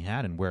everything he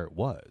had and where it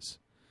was,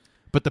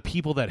 but the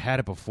people that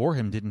had it before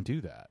him didn't do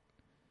that.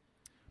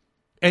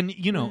 And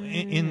you know,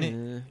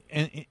 in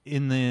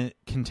the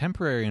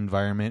contemporary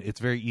environment,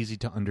 it's very easy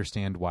to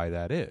understand why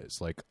that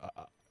is. Like,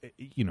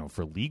 you know,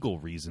 for legal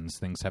reasons,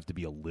 things have to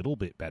be a little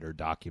bit better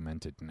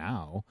documented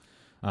now.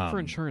 for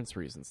insurance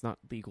reasons, not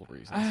legal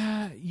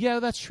reasons. Yeah,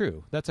 that's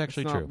true. That's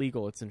actually it's true. not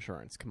legal; it's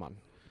insurance. Come on.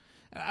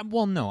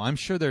 Well, no, I'm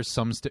sure there's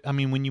some. I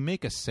mean, when you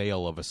make a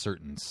sale of a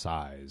certain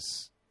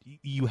size,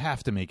 you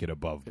have to make it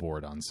above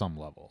board on some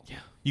level. Yeah.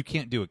 You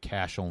can't do a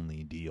cash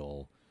only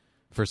deal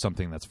for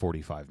something that's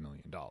 $45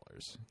 million.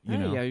 You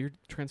know, Yeah, you're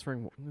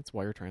transferring. It's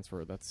wire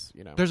transfer. That's,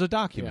 you know. there's a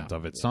document Yeah.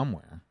 of it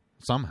somewhere,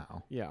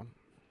 somehow. Yeah.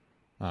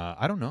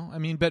 I don't know. I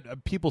mean,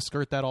 but people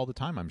skirt that all the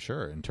time, I'm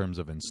sure, in terms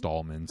of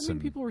installments. I mean,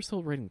 and people were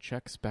still writing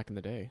checks back in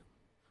the day,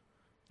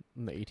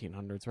 in the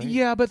 1800s, right?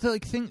 Yeah, but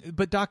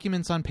but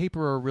documents on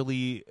paper are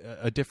really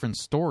a different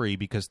story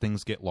because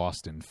things get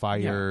lost in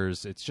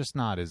fires. It's just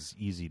not as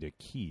easy to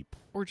keep.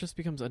 Or it just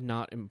becomes a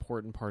not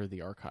important part of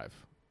the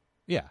archive,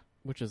 Yeah.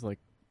 which is like,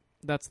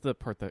 that's the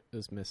part that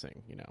is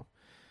missing, you know.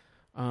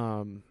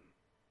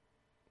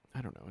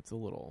 I don't know. It's a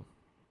little.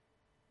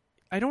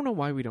 I don't know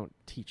why we don't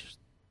teach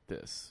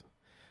this.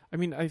 I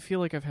mean, I feel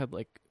like I've had,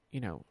 like, you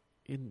know,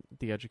 in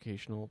the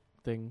educational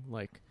thing,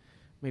 like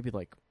maybe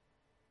like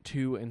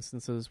 2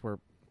 instances where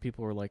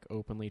people were like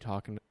openly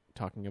talking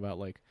about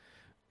like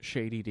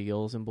shady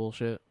deals and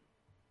bullshit.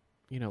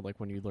 You know, like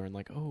when you learn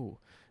like, oh,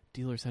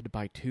 dealers had to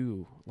buy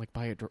 2, like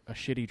buy a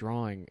shitty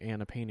drawing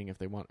and a painting if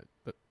they wanted,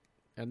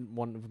 and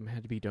one of them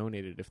had to be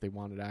donated if they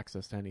wanted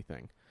access to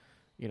anything,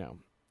 you know.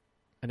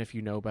 And if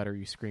you know better,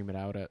 you scream it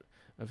out at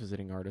a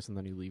visiting artist, and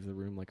then you leave the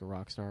room like a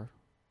rock star.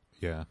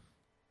 Yeah.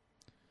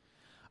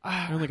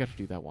 I only got to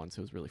do that once.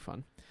 It was really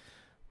fun.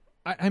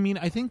 I mean,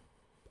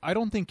 I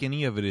don't think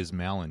any of it is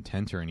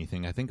malintent or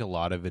anything. I think a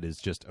lot of it is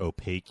just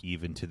opaque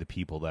even to the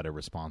people that are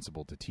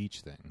responsible to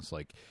teach things.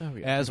 Like,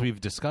 as we've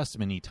discussed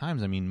many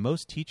times, I mean,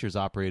 most teachers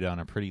operate on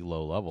a pretty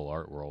low level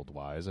art world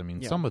wise. I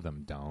mean, some of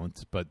them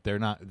don't, but they're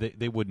not,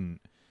 they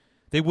wouldn't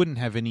they wouldn't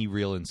have any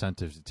real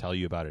incentive to tell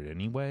you about it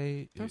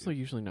anyway. They're also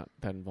usually not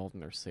that involved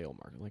in their sale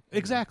market. Like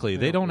Exactly.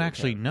 They don't really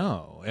actually care.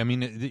 know. I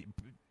mean,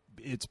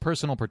 it's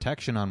personal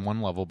protection on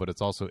one level, but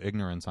it's also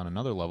ignorance on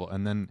another level.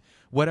 And then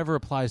whatever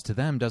applies to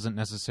them doesn't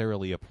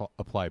necessarily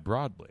apply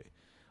broadly.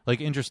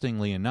 Like,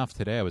 interestingly enough,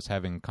 today I was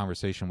having a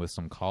conversation with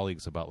some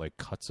colleagues about, like,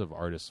 cuts of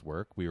artists'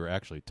 work. We were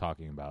actually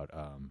talking about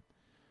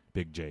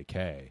Big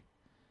JK.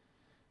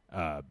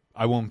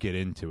 I won't get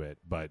into it,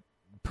 but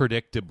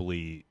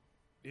predictably,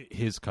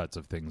 his cuts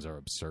of things are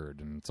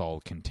absurd, and it's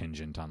all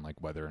contingent on, like,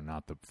 whether or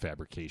not the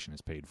fabrication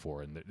is paid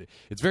for, and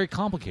it's very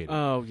complicated.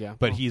 Oh yeah,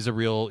 But well, he's a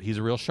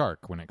real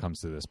shark when it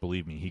comes to this.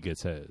 Believe me, he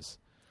gets his.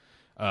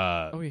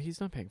 oh yeah,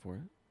 he's not paying for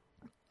it.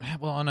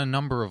 Well, on a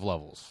number of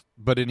levels.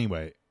 But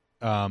anyway,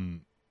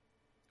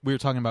 we were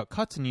talking about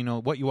cuts,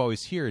 and what you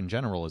always hear in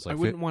general is like I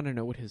wouldn't want to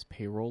know what his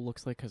payroll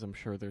looks like because I'm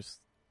sure that's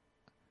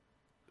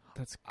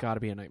got to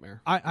be a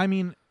nightmare. I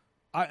mean,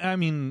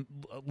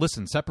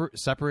 listen,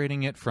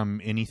 separating it from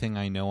anything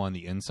I know on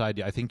the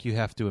inside, I think you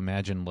have to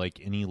imagine,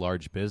 like any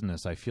large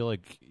business, I feel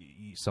like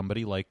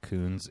somebody like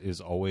Coons is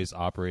always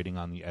operating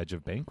on the edge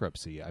of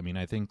bankruptcy. I mean,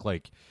 I think,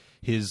 like,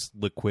 his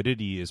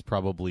liquidity is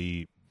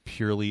probably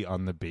purely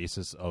on the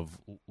basis of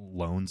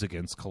loans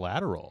against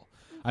collateral.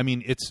 I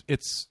mean,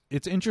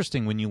 it's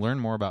interesting when you learn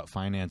more about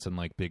finance and,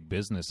 like, big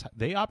business.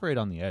 They operate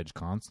on the edge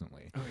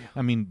constantly. Oh yeah.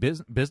 I mean,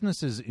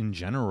 businesses in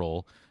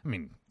general, I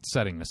mean,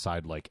 setting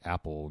aside, like,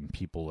 Apple and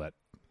people that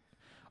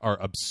are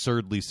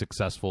absurdly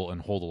successful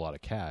and hold a lot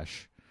of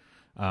cash,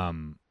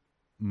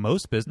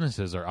 most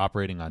businesses are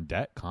operating on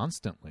debt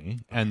constantly,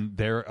 and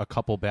they're a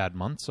couple bad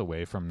months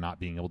away from not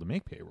being able to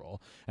make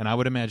payroll. And I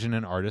would imagine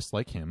an artist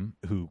like him,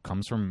 who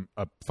comes from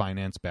a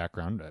finance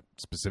background,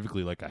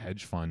 specifically like a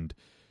hedge fund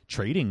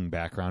trading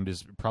background,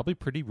 is probably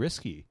pretty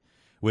risky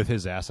with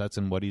his assets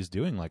and what he's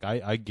doing. Like,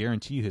 I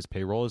guarantee you his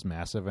payroll is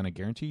massive, and I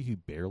guarantee you he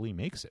barely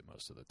makes it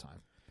most of the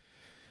time.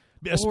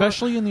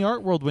 Especially in the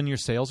art world, when your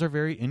sales are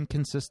very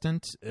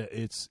inconsistent,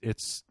 it's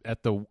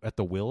at the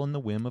will and the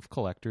whim of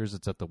collectors.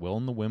 It's at the will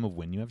and the whim of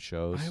when you have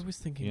shows. I was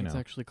thinking it's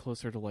actually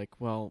closer to,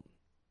 like, well,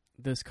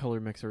 this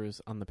color mixer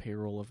is on the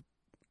payroll of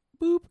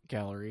Boop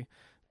Gallery,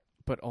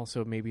 but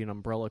also maybe an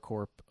umbrella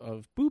corp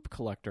of Boop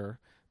Collector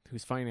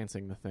who's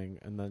financing the thing,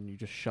 and then you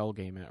just shell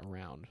game it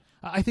around.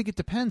 I think it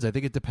depends. I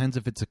think it depends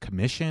if it's a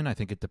commission. I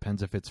think it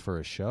depends if it's for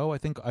a show. I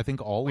think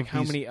all like of how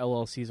these, many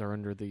LLCs are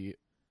under the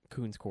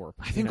Coons Corp.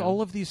 I think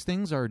all of these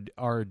things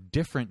are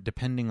different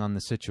depending on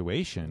the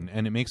situation,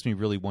 and it makes me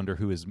really wonder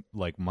who his,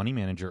 like, money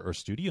manager or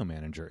studio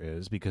manager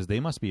is, because they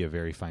must be a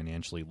very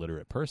financially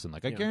literate person.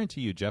 Like, I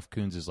guarantee you, Jeff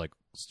Koons is, like,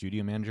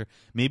 studio manager.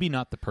 Maybe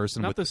not the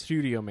person not with the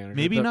studio manager.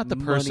 Maybe the not the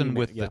person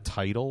with yeah. the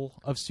title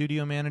of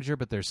studio manager,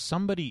 but there's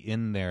somebody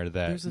in there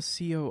that There's a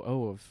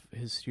COO of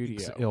his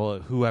studio.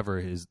 Whoever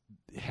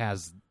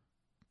has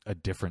a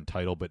different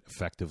title, but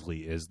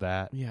effectively is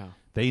that. Yeah,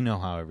 They know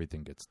how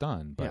everything gets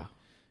done, but. yeah.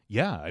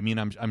 Yeah, I mean,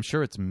 I'm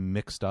sure it's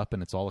mixed up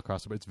and it's all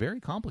across the board. It's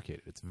very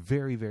complicated. It's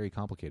very, very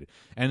complicated.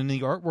 And in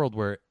the art world,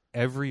 where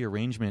every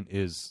arrangement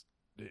is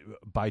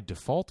by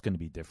default going to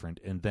be different,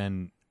 and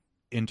then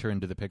enter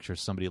into the picture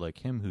somebody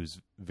like him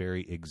who's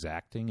very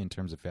exacting in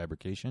terms of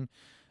fabrication,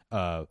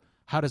 how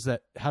does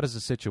a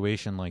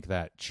situation like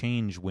that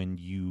change when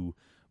you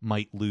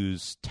might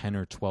lose 10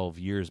 or 12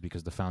 years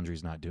because the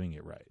foundry's not doing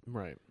it right?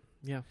 Right.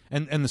 Yeah.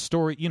 And the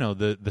story,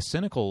 the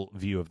cynical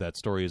view of that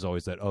story is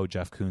always that, oh,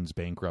 Jeff Koons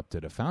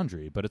bankrupted a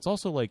foundry. But it's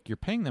also like you're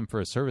paying them for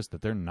a service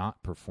that they're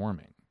not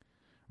performing,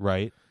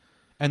 right?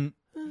 And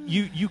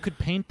you could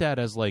paint that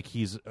as like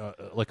he's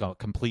like a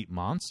complete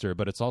monster,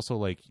 but it's also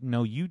like,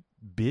 no, you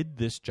bid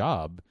this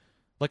job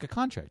like a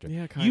contractor.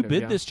 Yeah, you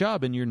bid this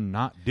job and you're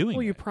not doing it.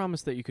 Well, you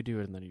promised that you could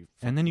do it,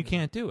 and then you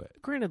can't do it.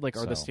 Granted, like,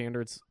 are the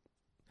standards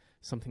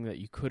something that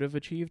you could have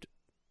achieved?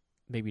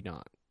 Maybe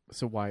not.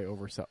 So why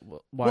oversell?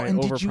 Why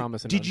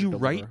overpromise? Did you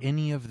write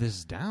any of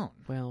this down?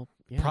 Well,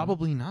 yeah.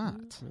 Probably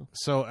not. No.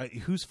 So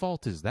whose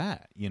fault is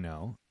that?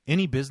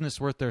 Any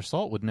business worth their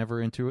salt would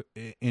never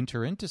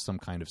enter into some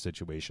kind of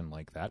situation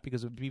like that,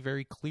 because it would be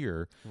very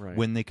clear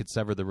when they could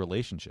sever the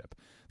relationship.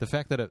 The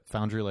fact that a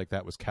foundry like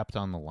that was kept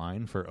on the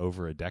line for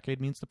over a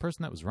decade means the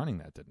person that was running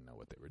that didn't know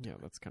what they were doing.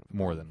 Yeah, that's kind of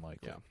more than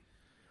likely. Yeah.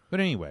 But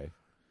anyway,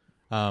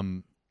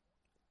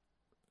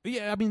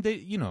 yeah, I mean,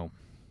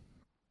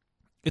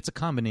 it's a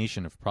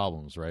combination of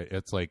problems, right?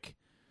 It's like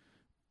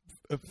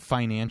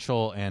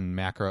financial and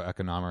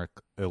macroeconomic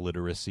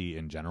illiteracy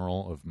in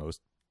general of most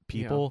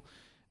people,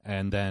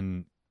 and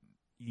then,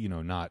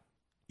 not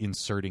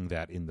inserting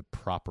that in the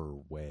proper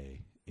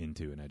way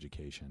into an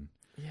education.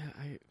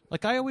 Yeah,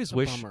 I always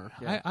wish.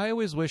 Yeah. I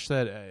always wish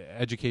that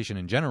education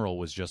in general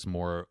was just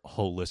more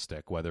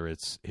holistic, whether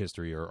it's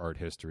history or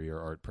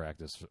art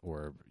practice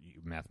or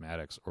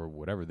mathematics or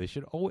whatever. They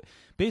should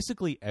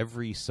basically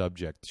every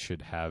subject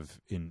should have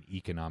an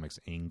economics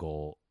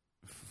angle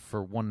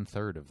for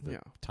 1/3 of the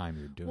time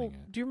you're doing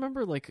it. Do you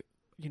remember, like,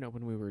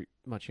 when we were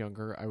much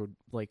younger, I would,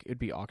 like, it'd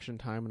be auction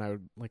time and I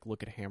would, like,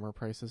 look at hammer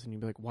prices and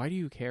you'd be like, why do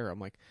you care? I'm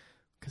like,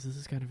 because this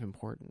is kind of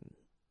important.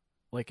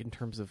 Like, in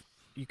terms of,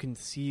 you can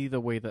see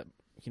the way that,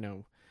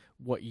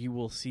 what you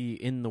will see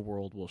in the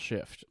world will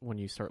shift when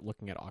you start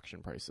looking at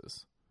auction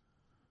prices.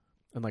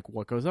 And like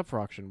what goes up for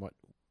auction, what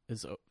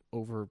is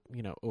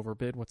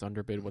overbid, what's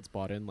underbid, what's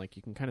bought in. Like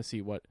you can kind of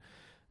see what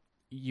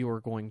you're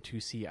going to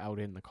see out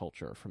in the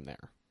culture from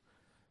there.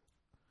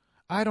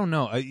 I don't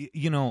know.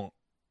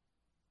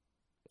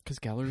 Because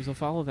galleries will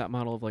follow that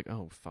model of like,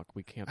 oh fuck,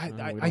 we can't. We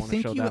don't want to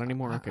think show that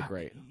anymore. Okay,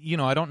 great.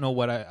 I don't know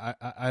what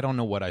I don't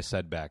know what I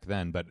said back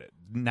then, but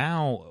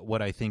now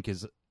what I think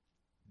is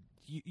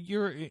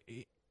your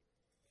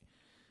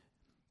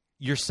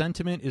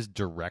sentiment is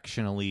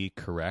directionally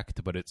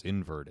correct, but it's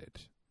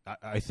inverted.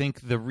 I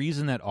think the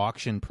reason that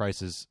auction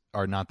prices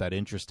are not that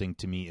interesting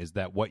to me is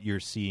that what you're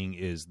seeing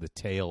is the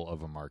tail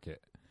of a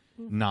market,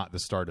 not the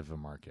start of a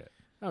market.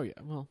 Oh, yeah,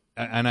 well...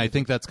 And I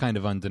think that's kind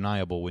of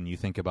undeniable when you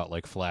think about,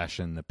 like, flash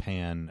in the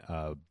pan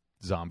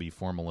zombie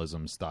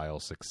formalism style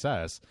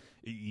success.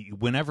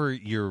 Whenever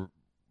you're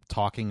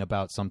talking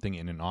about something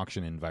in an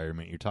auction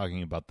environment, you're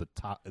talking about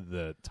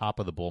the top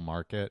of the bull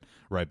market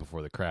right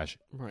before the crash,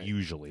 right.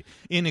 Usually.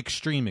 In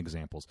extreme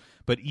examples.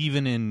 But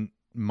even in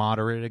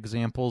moderate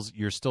examples,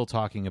 you're still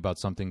talking about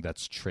something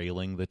that's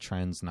trailing the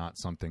trends, not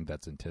something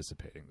that's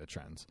anticipating the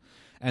trends.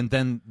 And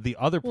then the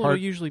other part... Well,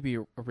 it'll usually be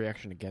a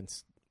reaction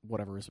against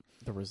whatever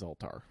the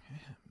result are.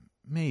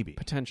 Maybe.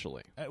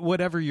 Potentially. But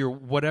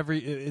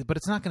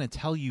it's not going to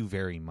tell you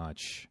very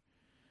much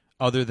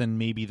other than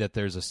maybe that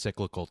there's a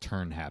cyclical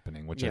turn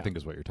happening, which I think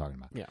is what you're talking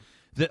about. Yeah.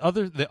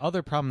 The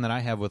other problem that I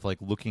have with like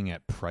looking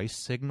at price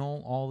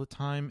signal all the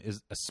time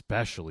is,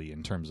 especially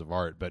in terms of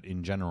art, but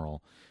in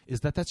general, is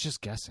that that's just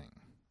guessing.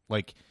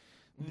 Like,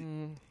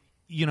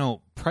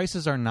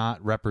 prices are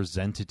not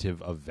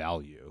representative of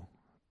value.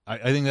 I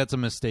think that's a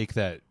mistake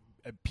that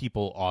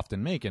people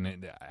often make,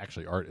 and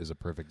actually art is a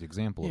perfect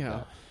example of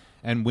that.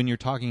 And when you're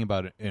talking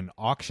about an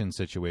auction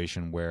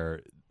situation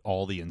where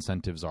all the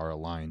incentives are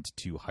aligned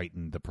to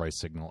heighten the price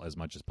signal as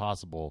much as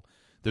possible,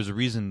 there's a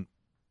reason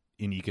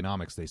in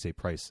economics they say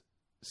price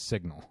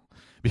signal,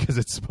 because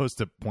it's supposed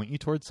to point you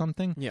towards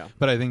something. Yeah.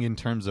 But I think in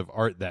terms of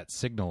art, that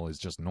signal is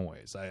just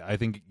noise. I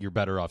think you're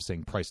better off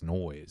saying price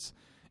noise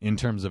in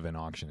terms of an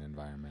auction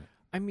environment.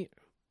 I mean,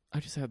 I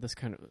just had this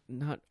kind of,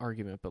 not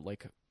argument, but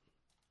like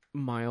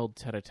mild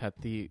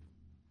tete-a-tete the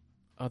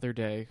other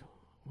day.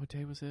 What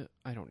day was it?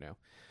 I don't know.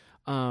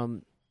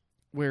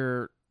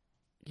 Where,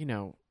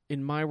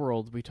 in my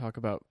world, we talk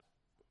about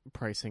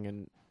pricing,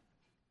 and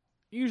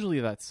usually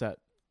that's set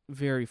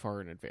very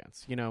far in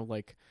advance.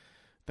 Like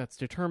that's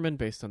determined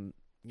based on,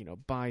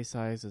 buy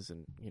sizes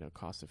and,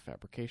 cost of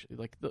fabrication,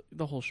 like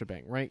the whole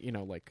shebang, right?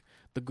 Like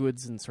the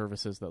goods and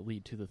services that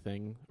lead to the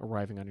thing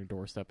arriving on your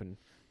doorstep and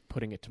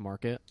putting it to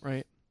market,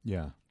 right?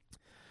 Yeah.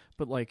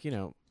 But like, me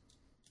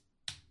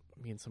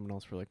and someone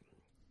else were like,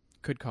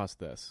 could cost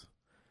this.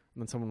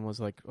 And then someone was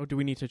like, oh, do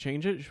we need to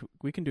change it?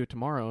 We can do it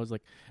tomorrow. I was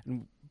like,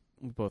 and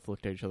we both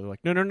looked at each other like,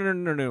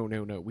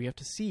 no. We have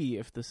to see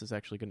if this is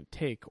actually going to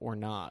take or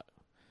not.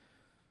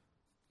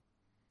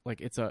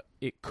 Like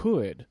it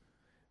could,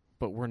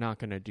 but we're not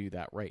going to do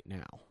that right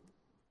now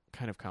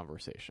kind of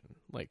conversation.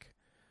 Like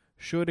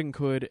should and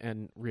could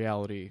and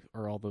reality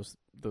are all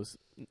those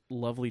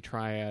lovely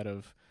triad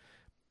of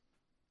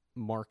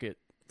market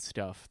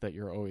stuff that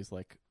you're always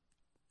like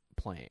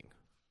playing.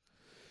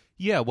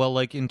 Yeah, well,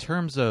 like in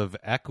terms of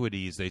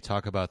equities, they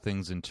talk about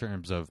things in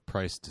terms of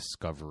price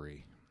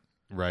discovery,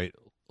 right?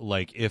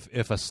 Like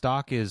if a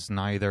stock is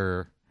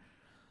neither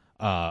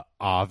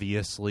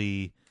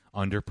obviously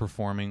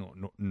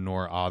underperforming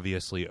nor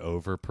obviously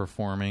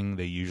overperforming,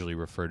 they usually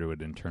refer to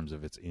it in terms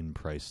of its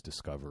in-price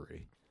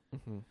discovery.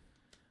 Mm-hmm.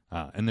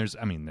 And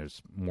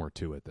there's more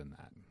to it than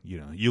that.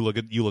 You look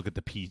at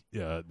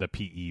the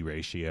PE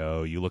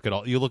ratio. You look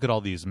at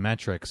all these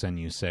metrics, and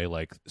you say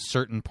like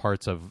certain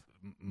parts of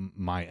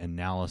my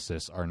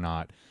analysis are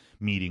not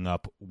meeting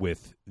up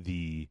with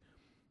the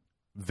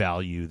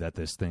value that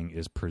this thing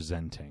is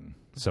presenting.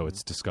 So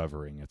it's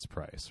discovering its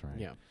price, right?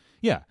 Yeah.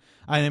 Yeah.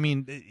 I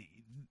mean,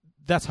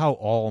 that's how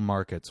all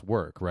markets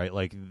work, right?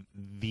 Like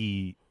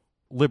the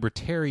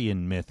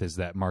libertarian myth is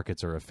that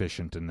markets are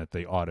efficient and that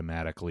they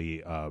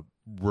automatically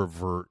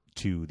revert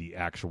to the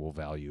actual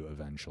value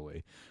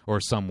eventually,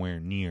 or somewhere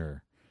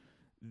near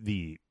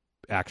the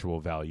actual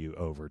value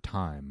over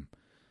time.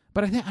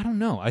 But I don't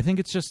know. I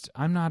think it's just,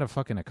 I'm not a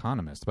fucking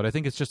economist, but I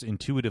think it's just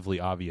intuitively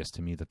obvious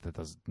to me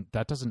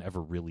that doesn't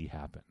ever really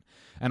happen.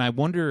 And I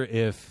wonder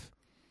if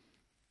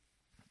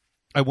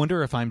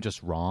I'm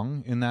just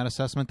wrong in that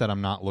assessment, that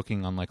I'm not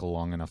looking on like a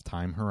long enough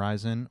time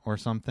horizon or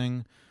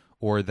something,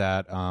 or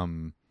that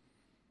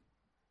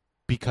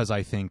because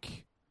I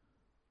think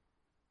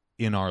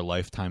in our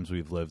lifetimes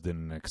we've lived in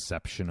an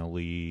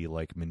exceptionally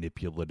like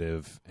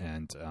manipulative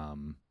and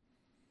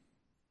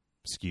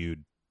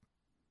skewed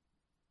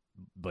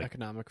like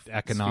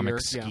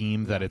economic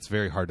scheme that it's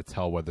very hard to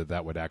tell whether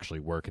that would actually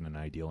work in an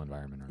ideal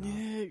environment or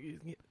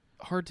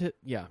not.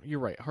 Yeah, you're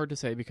right. Hard to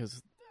say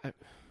because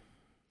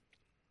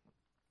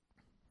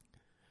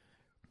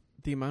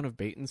the amount of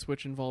bait and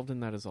switch involved in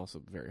that is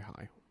also very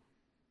high.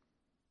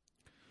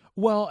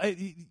 Well,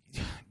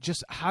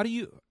 just how do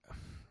you...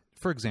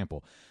 for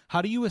example,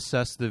 how do you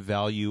assess the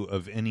value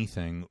of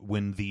anything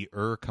when the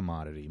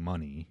commodity,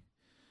 money,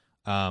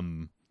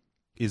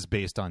 is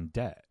based on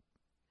debt?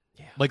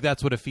 Yeah. Like,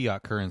 that's what a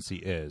fiat currency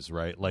is,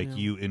 right? Like, Yeah.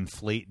 you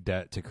inflate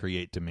debt to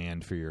create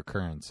demand for your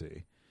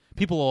currency.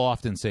 People will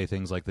often say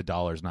things like the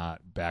dollar's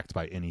not backed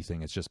by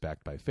anything, it's just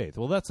backed by faith.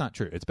 Well, that's not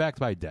true. It's backed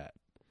by debt.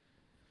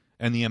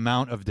 And the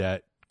amount of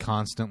debt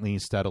constantly,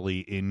 steadily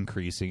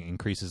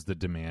increases the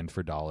demand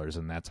for dollars,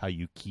 and that's how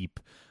you keep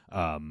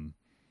the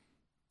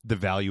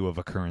value of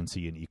a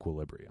currency in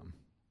equilibrium,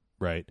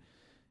 right?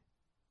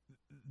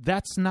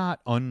 That's not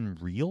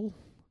unreal,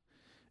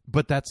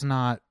 but that's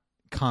not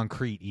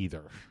concrete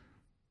either.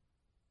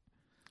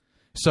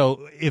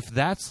 So if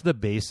that's the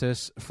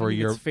basis for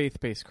your it's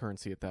faith-based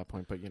currency at that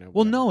point, but well,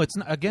 whatever. no, it's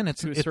not. Again,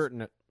 it's to a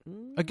certain.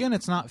 again,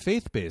 it's not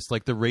faith-based.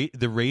 Like the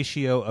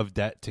ratio of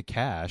debt to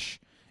cash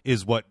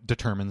is what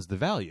determines the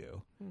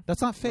value.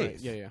 That's not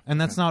faith. Right, yeah. And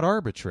that's not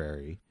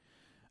arbitrary.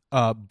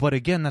 But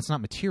again, that's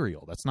not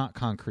material. That's not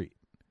concrete.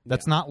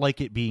 That's not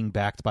like it being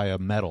backed by a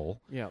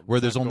metal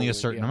where there's only a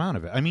certain amount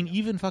of it. I mean,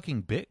 even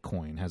fucking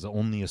Bitcoin has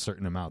only a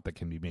certain amount that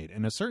can be made.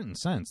 In a certain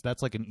sense,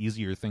 that's like an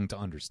easier thing to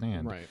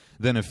understand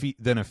than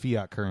a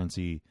fiat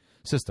currency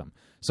system.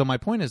 So my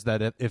point is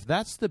that if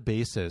that's the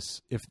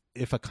basis,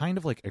 if a kind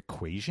of like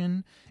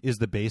equation is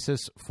the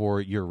basis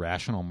for your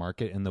rational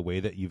market in the way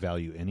that you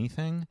value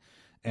anything,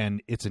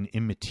 and it's an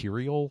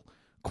immaterial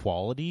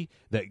quality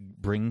that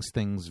brings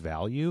things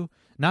value,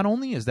 not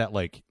only is that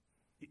like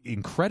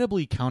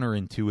incredibly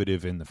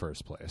counterintuitive in the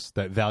first place,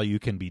 that value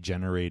can be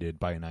generated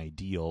by an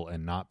ideal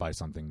and not by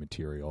something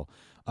material,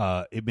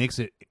 it makes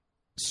it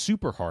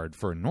super hard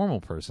for a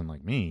normal person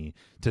like me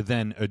to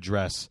then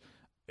address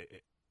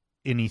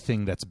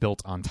anything that's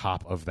built on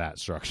top of that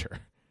structure.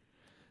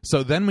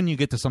 So then when you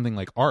get to something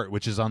like art,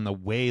 which is on the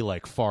way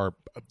like far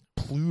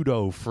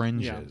Pluto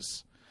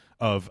fringes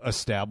of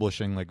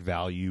establishing like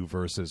value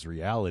versus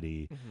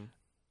reality,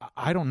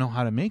 I don't know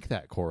how to make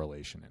that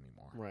correlation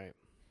anymore. Right.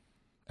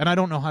 And I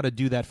don't know how to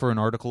do that for an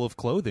article of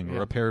clothing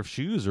or a pair of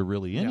shoes or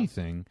really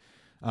anything.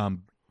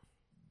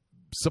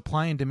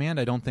 Supply and demand,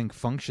 I don't think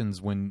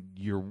functions when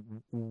you're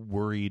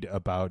worried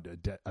about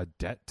a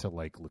debt to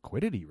like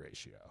liquidity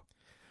ratio.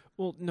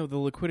 Well, no, the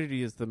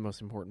liquidity is the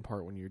most important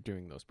part when you're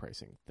doing those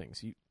pricing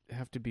things. You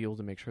have to be able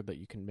to make sure that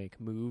you can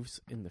make moves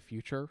in the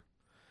future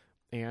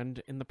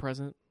and in the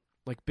present,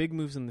 like big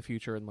moves in the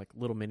future and like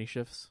little mini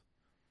shifts.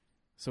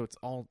 So it's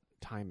all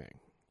timing.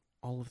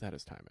 All of that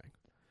is timing.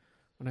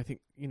 And I think,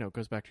 it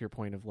goes back to your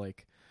point of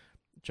like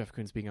Jeff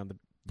Koons being on the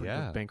brink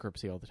of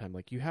bankruptcy all the time.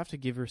 Like, you have to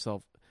give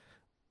yourself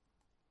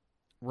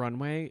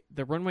runway.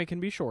 The runway can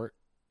be short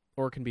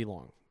or it can be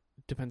long.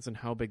 It depends on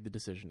how big the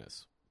decision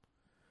is.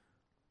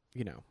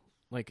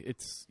 Like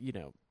it's,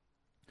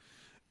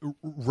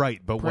 right.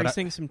 But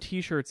pricing some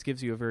t-shirts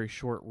gives you a very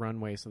short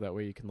runway, so that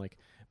way you can like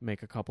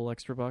make a couple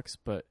extra bucks.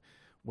 But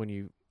when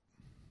you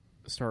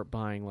start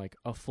buying like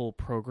a full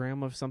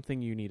program of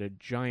something, you need a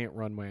giant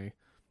runway.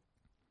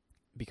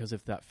 Because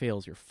if that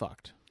fails, you're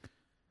fucked.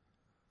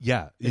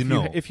 Yeah,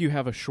 if you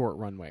have a short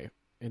runway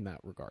in that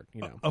regard,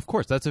 Of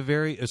course, that's a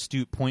very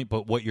astute point,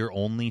 but what you're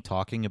only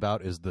talking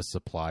about is the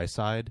supply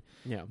side.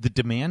 Yeah. The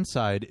demand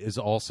side is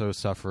also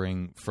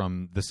suffering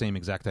from the same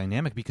exact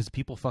dynamic because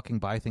people fucking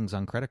buy things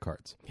on credit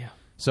cards. Yeah.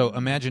 So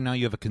imagine now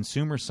you have a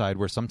consumer side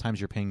where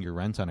sometimes you're paying your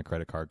rent on a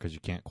credit card because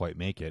you can't quite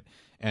make it.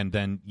 And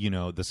then,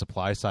 the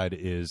supply side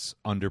is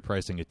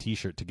underpricing a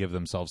t-shirt to give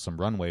themselves some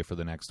runway for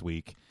the next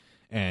week.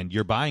 And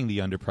you're buying the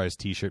underpriced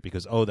t-shirt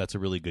because, that's a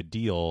really good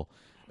deal,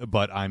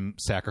 but I'm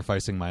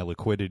sacrificing my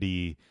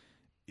liquidity,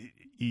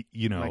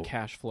 my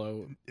cash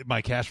flow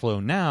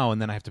now,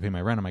 and then I have to pay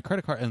my rent on my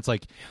credit card. And it's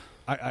like,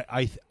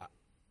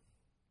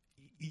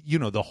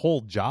 the whole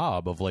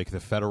job of like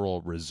the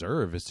Federal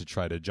Reserve is to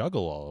try to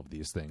juggle all of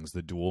these things,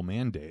 the dual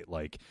mandate,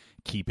 like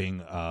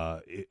keeping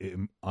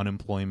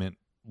unemployment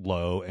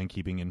low and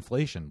keeping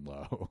inflation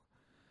low.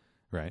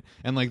 Right.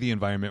 And like the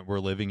environment we're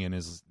living in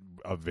is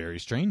a very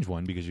strange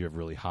one because you have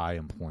really high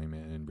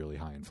employment and really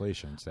high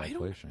inflation,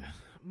 stagflation.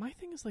 My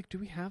thing is like, do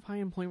we have high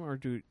employment or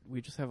do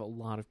we just have a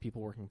lot of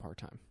people working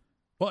part-time?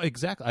 Well,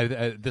 exactly.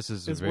 This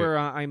is where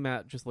I'm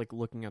at, just like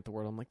looking at the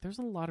world. I'm like, there's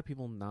a lot of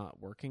people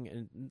not working,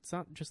 and it's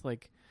not just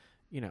like,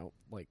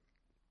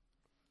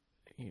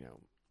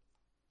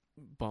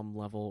 bum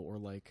level or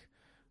like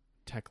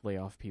tech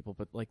layoff people,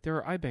 but like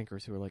there are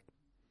iBankers who are like,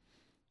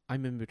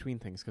 I'm in between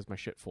things because my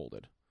shit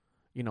folded.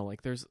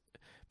 Like there's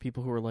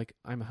people who are like,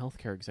 I'm a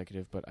healthcare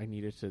executive, but I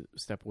needed to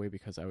step away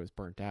because I was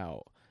burnt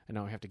out, and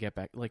now I have to get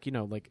back. Like,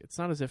 like it's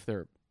not as if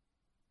they're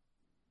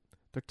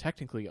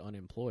technically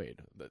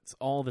unemployed. That's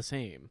all the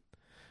same,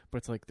 but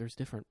it's like there's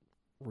different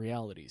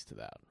realities to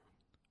that.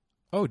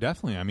 Oh,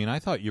 definitely. I mean, I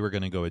thought you were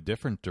going to go a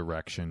different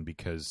direction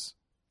because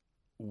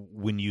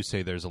when you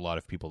say there's a lot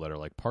of people that are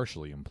like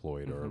partially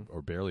employed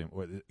or barely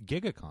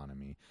gig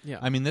economy. Yeah.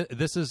 I mean,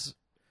 this is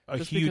a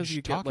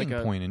huge talking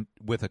point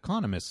with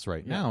economists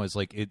right now is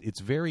like it's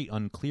very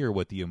unclear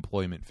what the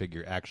employment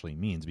figure actually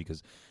means,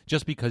 because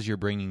just because you're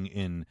bringing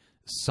in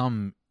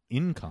some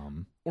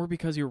income, or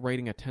because you're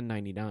writing a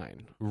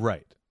 1099,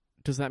 right,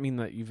 does that mean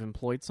that you've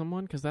employed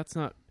someone? Because that's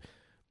not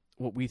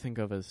what we think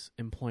of as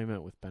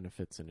employment with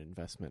benefits and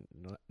investment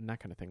and that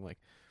kind of thing. Like,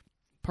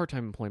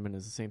 part-time employment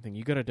is the same thing.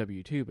 You got a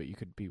W-2, but you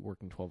could be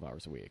working 12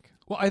 hours a week.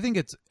 Well, I think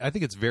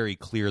it's very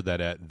clear that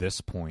at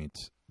this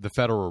point, the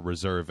Federal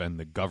Reserve and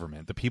the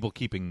government, the people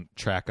keeping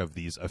track of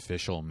these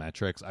official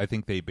metrics, I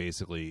think they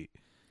basically,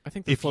 I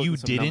think if you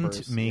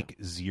didn't make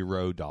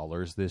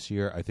 $0 this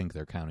year, I think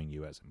they're counting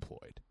you as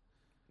employed.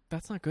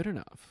 That's not good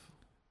enough.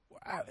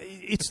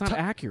 It's not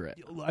accurate.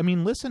 I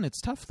mean, listen, it's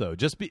tough though.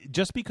 Just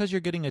because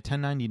you're getting a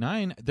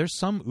 1099, there's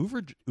some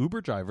Uber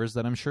drivers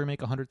that I'm sure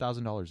make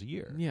 $100,000 a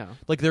year. Yeah,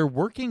 like their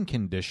working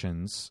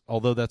conditions,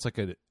 although that's like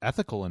an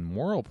ethical and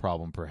moral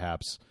problem,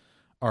 perhaps,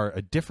 are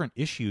a different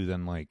issue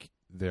than like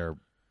their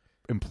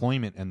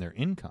employment and their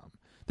income.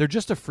 They're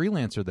just a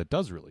freelancer that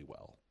does really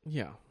well.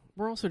 Yeah.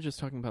 We're also just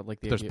talking about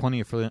like there's plenty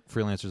of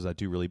freelancers that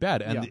do really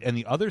bad, and and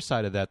the other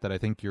side of that I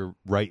think you're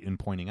right in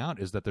pointing out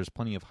is that there's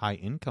plenty of high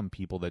income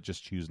people that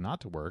just choose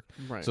not to work,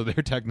 right. So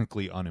they're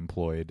technically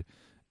unemployed,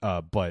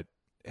 but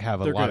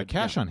have a lot of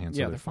cash on hand,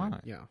 so they're fine.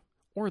 Yeah,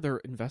 or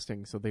they're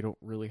investing, so they don't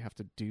really have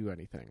to do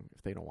anything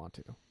if they don't want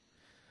to.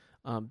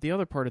 The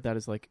other part of that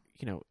is like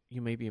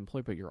you may be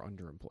employed, but you're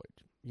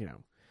underemployed.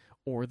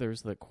 Or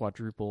there's the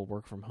quadruple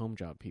work from home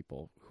job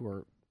people who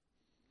are.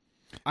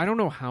 I don't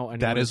know how anyone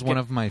that is one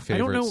of my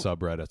favorite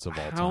subreddits of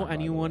all time. How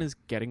anyone is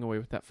getting away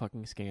with that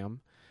fucking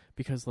scam,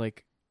 because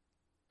like,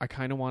 I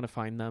kind of want to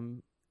find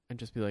them and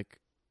just be like,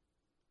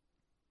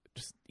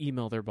 just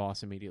email their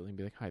boss immediately and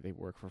be like, "Hi, they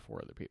work for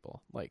 4 other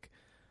people." Like,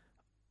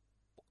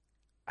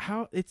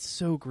 how it's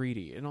so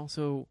greedy, and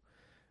also,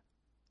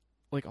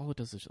 like, all it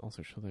does is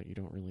also show that you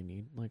don't really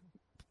need like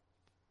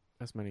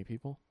as many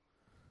people.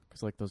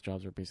 Because, like, those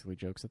jobs are basically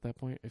jokes at that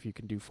point. If you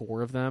can do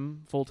 4 of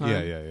them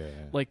full-time. Yeah.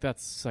 Like,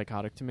 that's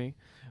psychotic to me.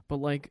 But,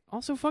 like,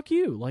 also, fuck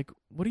you. Like,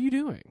 what are you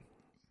doing?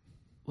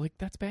 Like,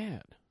 that's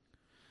bad.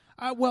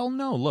 Well,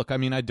 no, look, I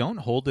mean, I don't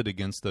hold it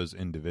against those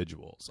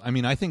individuals. I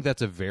mean, I think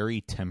that's a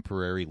very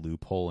temporary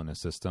loophole in a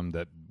system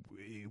that,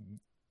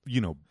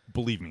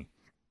 believe me,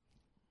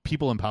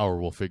 people in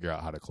power will figure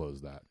out how to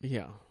close that.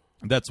 Yeah.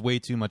 That's way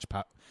too much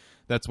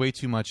That's way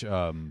too much.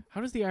 How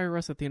does the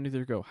IRS at the end of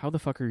their go? How the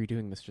fuck are you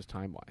doing this just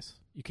time-wise?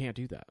 You can't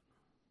do that.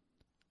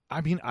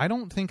 I mean, I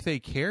don't think they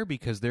care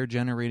because they're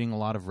generating a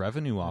lot of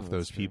revenue off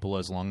those people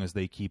as long as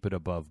they keep it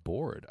above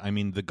board. I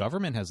mean, the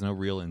government has no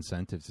real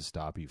incentive to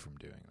stop you from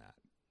doing that,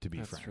 to be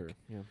frank. That's true,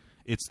 yeah.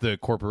 It's the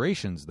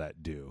corporations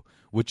that do,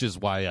 which is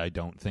why I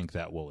don't think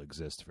that will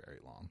exist very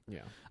long.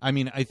 Yeah. I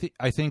mean,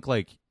 I think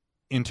like,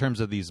 in terms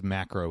of these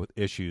macro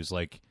issues,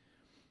 like,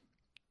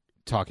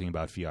 talking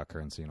about fiat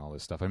currency and all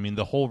this stuff. I mean,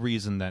 the whole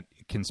reason that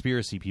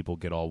conspiracy people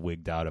get all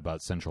wigged out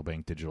about central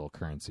bank digital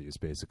currency is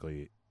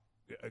basically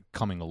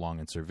coming along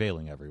and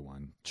surveilling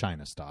everyone,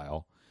 China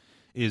style,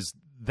 is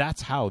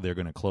that's how they're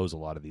going to close a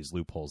lot of these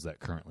loopholes that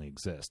currently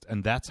exist.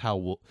 And that's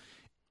how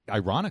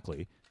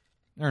ironically,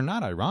 or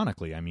not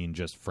ironically, I mean,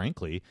 just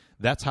frankly,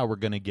 that's how we're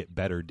going to get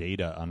better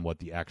data on what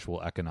the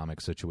actual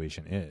economic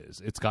situation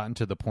is. It's gotten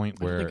to the point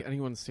where I don't think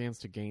anyone stands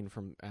to gain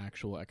from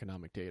actual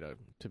economic data,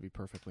 to be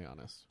perfectly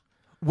honest.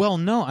 Well,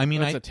 no, I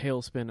mean, it's a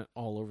tailspin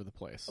all over the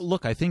place.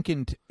 Look, I think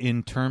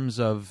in terms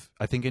of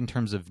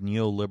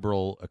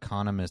neoliberal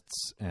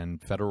economists and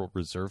Federal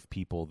Reserve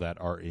people that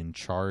are in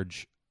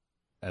charge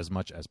as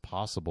much as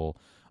possible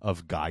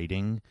of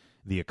guiding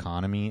the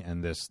economy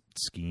and this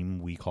scheme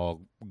we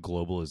call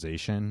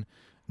globalization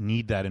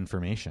need that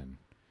information.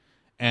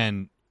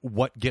 And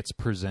what gets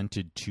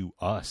presented to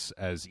us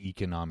as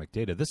economic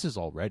data, this is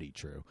already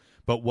true,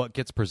 but what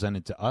gets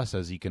presented to us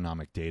as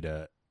economic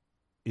data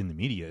in the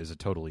media is a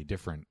totally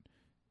different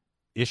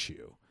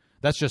issue.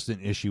 That's just an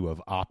issue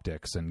of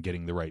optics and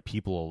getting the right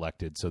people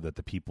elected so that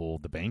the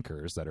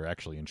bankers that are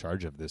actually in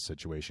charge of this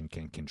situation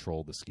can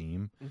control the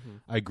scheme. Mm-hmm.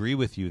 I agree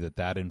with you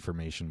that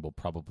information will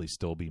probably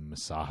still be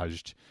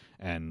massaged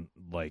and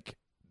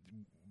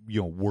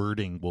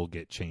wording will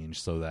get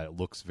changed so that it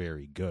looks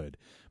very good.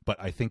 But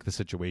I think the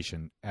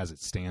situation as it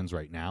stands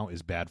right now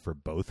is bad for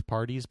both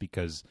parties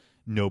because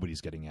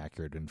nobody's getting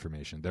accurate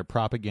information. They're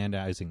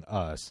propagandizing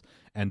us,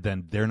 and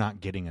then they're not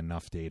getting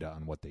enough data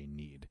on what they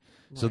need.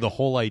 Right. So the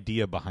whole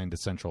idea behind the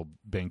central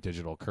bank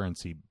digital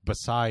currency,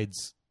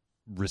 besides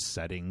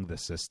resetting the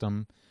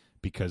system,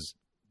 because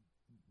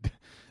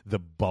the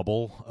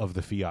bubble of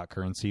the fiat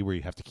currency where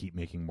you have to keep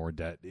making more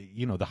debt,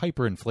 the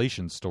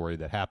hyperinflation story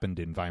that happened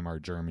in Weimar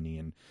Germany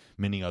and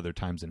many other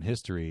times in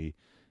history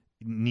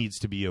needs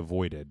to be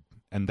avoided.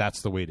 And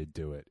that's the way to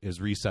do it, is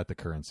reset the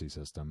currency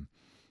system.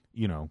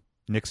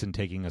 Nixon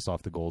taking us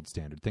off the gold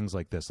standard, things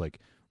like this, like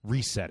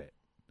reset it.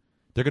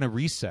 They're going to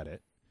reset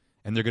it,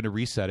 and they're going to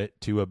reset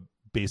it to a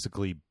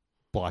basically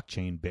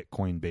blockchain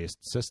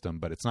Bitcoin-based system,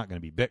 but it's not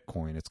going to be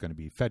Bitcoin. It's going to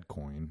be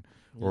Fedcoin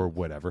or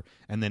whatever.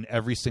 And then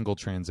every single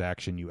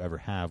transaction you ever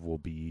have will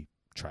be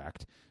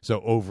tracked.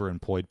 So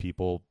overemployed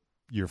people,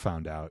 you're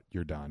found out,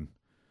 you're done.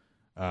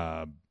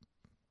 They'll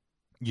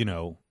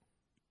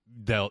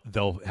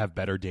have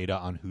better data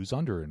on who's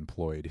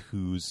underemployed,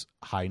 who's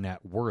high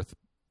net worth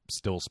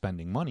still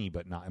spending money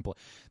but not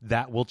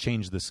that will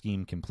change the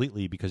scheme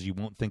completely, because you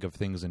won't think of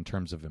things in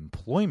terms of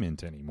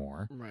employment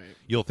anymore. Right.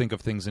 You'll think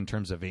of things in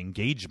terms of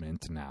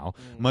engagement now,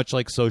 much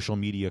like social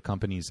media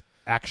companies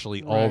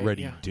actually Right,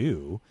 already yeah.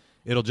 do.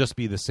 It'll just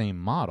be the same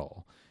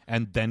model.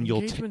 And then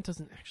you'll Engagement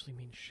doesn't actually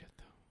mean shit,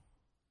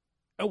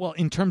 though. well,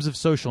 in terms of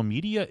social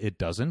media, it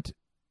doesn't.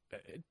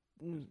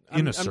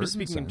 I'm a certain just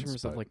speaking in sense,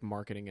 terms of but- like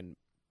marketing and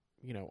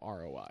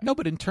ROI. No,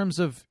 but in terms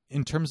of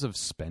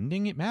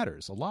spending, it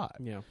matters a lot.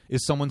 Yeah.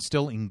 Is someone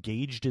still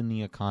engaged in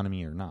the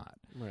economy or not?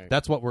 Right.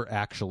 That's what we're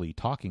actually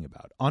talking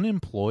about.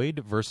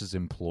 Unemployed versus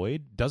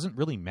employed doesn't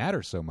really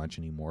matter so much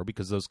anymore,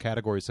 because those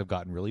categories have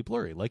gotten really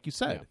blurry. Like you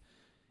said,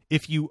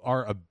 if you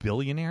are a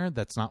billionaire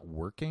that's not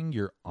working,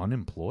 you're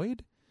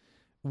unemployed.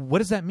 What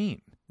does that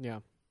mean? Yeah.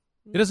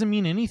 It doesn't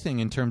mean anything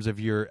in terms of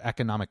your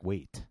economic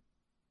weight.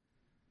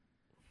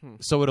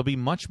 So it'll be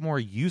much more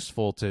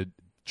useful to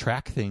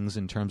track things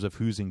in terms of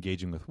who's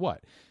engaging with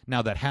what.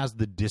 Now, that has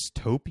the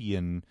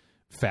dystopian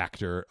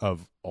factor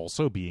of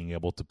also being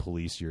able to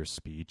police your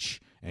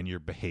speech and your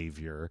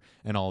behavior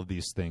and all of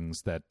these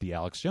things that the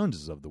Alex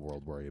Joneses of the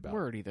world worry about.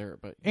 We're already there,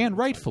 but And it's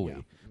rightfully.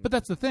 yeah. But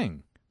that's the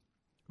thing.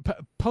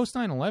 Post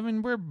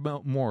 9/11, we're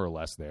more or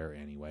less there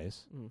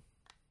anyways.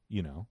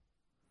 You know?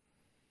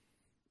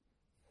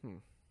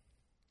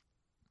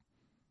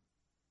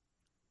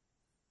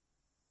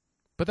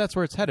 But that's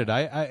where it's headed.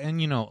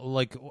 And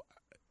like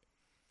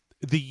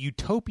the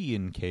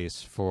utopian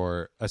case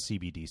for a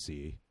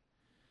CBDC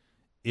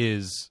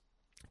is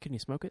Can you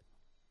smoke it?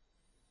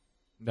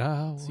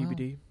 well,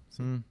 CBD.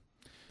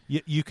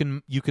 you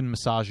can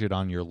massage it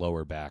on your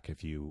lower back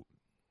if you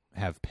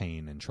have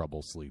pain and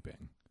trouble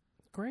sleeping.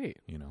 Great.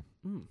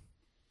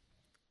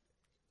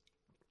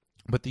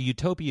 But the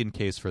utopian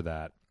case for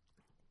that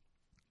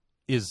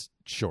is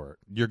short.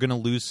 You're going to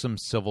lose some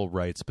civil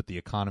rights, but the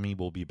economy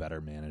will be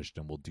better managed,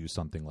 and we'll do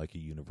something like a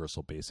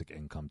universal basic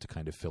income to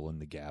kind of fill in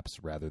the gaps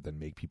rather than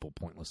make people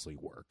pointlessly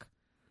work.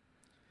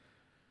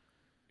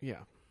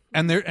 Yeah.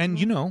 And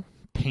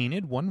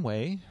painted one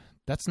way,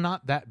 that's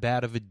not that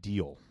bad of a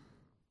deal.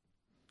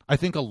 I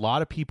think a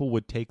lot of people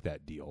would take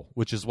that deal,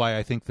 which is why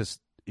I think this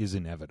is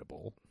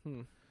inevitable.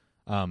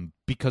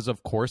 Because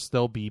of course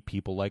there'll be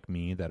people like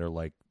me that are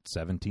like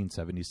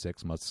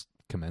 1776 must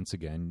commence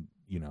again.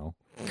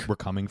 We're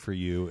coming for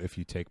you if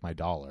you take my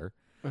dollar.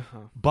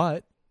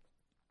 But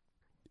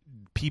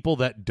people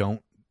that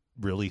don't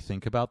really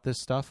think about this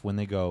stuff, when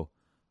they go,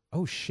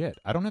 oh shit,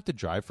 I don't have to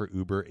drive for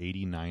Uber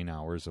 89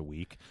 hours a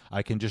week.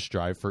 I can just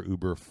drive for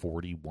Uber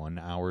 41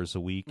 hours a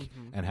week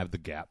and have the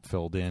gap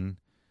filled in,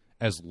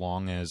 as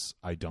long as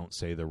I don't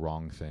say the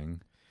wrong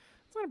thing.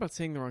 It's not about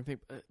saying the wrong thing,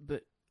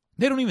 but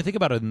They don't even think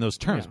about it in those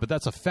terms, Yeah. but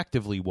that's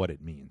effectively what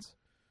it means.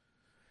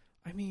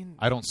 I mean,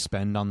 I don't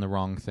spend on the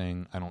wrong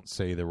thing. I don't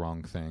say the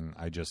wrong thing.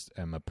 I just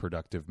am a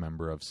productive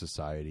member of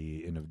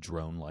society in a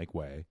drone-like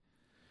way.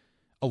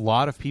 A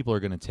lot of people are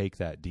going to take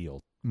that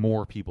deal,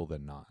 more people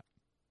than not.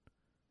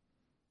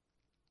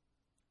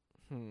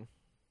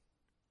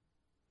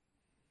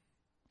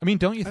 I mean,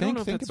 don't you I don't think?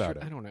 know if Think that's about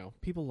true. it. I don't know.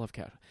 People love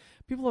cash.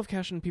 People love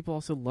cash, and people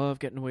also love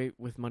getting away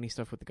with money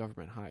stuff with the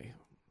government.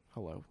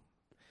 Hello.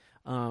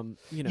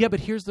 Yeah, but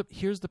here's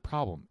the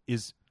problem: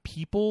 is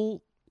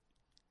people.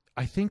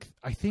 I think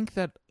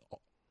that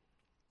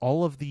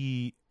all of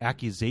the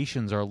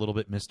accusations are a little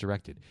bit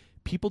misdirected.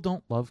 People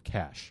don't love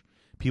cash.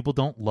 People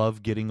don't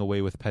love getting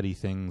away with petty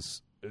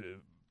things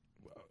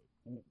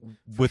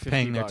with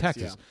paying their $50,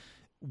 taxes. yeah.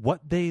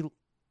 What they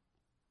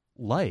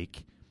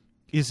like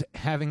is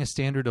having a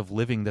standard of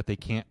living that they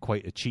can't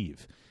quite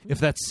achieve. If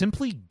that's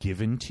simply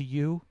given to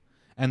you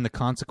and the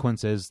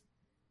consequence is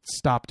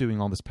stop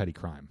doing all this petty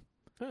crime,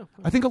 Oh,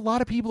 I think a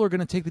lot of people are going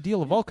to take the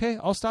deal of, okay,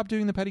 I'll stop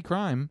doing the petty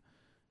crime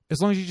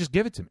as long as you just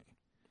give it to me.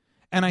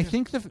 And I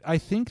think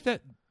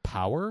that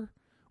power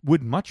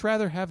would much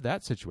rather have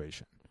that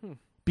situation.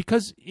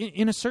 Because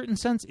in a certain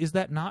sense, is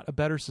that not a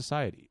better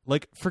society?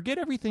 Like, forget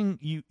everything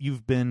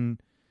you've been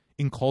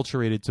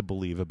enculturated to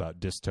believe about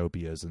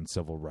dystopias and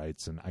civil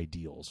rights and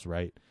ideals,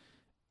 right?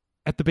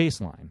 At the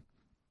baseline,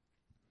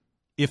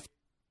 if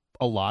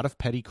a lot of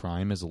petty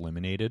crime is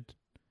eliminated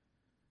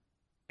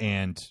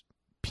and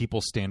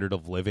people's standard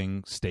of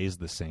living stays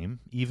the same,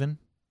 even,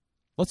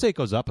 let's say it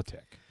goes up a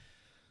tick,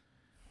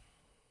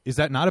 is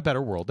that not a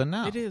better world than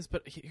now? It is,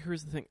 but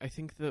here's the thing. I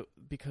think that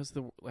because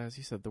as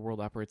you said, the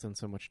world operates on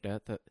so much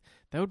debt that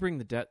would bring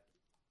the debt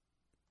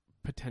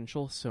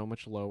potential so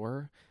much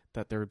lower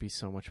that there would be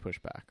so much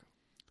pushback.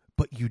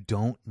 But you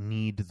don't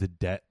need the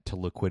debt to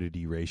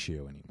liquidity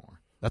ratio anymore.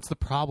 That's the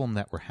problem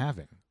that we're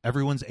having.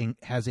 Everyone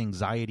has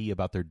anxiety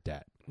about their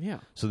debt. Yeah.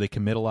 So they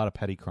commit a lot of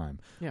petty crime.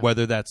 Yeah.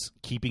 Whether that's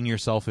keeping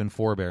yourself in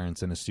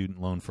forbearance in a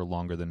student loan for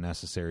longer than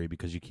necessary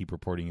because you keep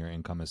reporting your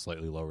income as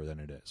slightly lower than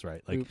it is,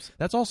 right? Like, Oops.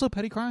 that's also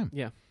petty crime.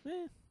 Yeah.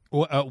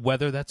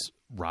 Whether that's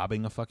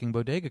robbing a fucking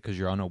bodega because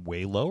you're on a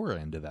way lower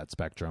end of that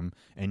spectrum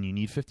and you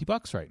need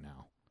 $50 right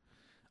now.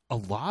 A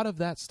lot of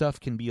that stuff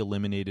can be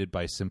eliminated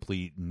by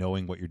simply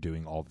knowing what you're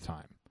doing all the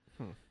time.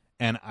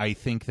 And I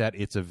think that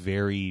it's a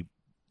very,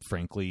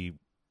 frankly,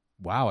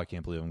 wow, I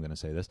can't believe I'm going to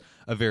say this,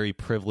 a very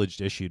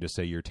privileged issue to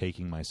say you're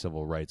taking my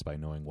civil rights by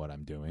knowing what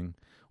I'm doing.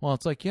 Well,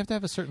 it's like you have to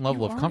have a certain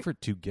level of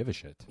comfort to give a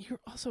shit. You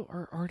also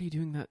are already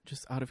doing that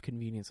just out of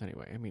convenience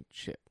anyway. I mean,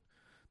 shit.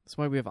 That's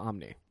why we have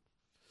Omni.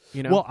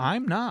 You know? Well,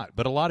 I'm not,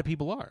 but a lot of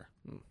people are.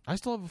 I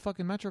still have a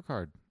fucking Metro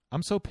card.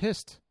 I'm so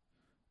pissed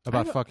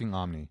about fucking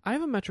Omni. I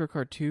have a Metro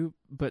card too,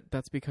 but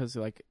that's because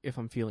like if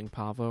I'm feeling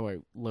Pavo, I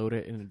load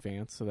it in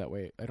advance so that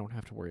way I don't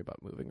have to worry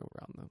about moving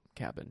around the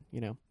cabin,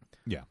 you know?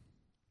 Yeah.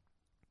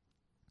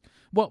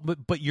 Well,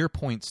 but your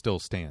point still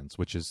stands,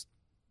 which is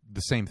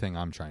the same thing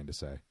I'm trying to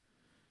say.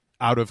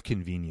 Out of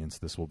convenience,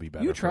 this will be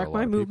better. You track for a lot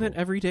my of movement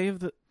people. every day of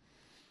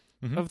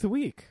the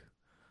week.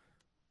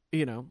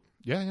 You know.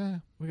 Yeah.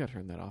 We got to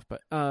turn that off,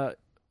 but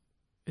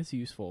it's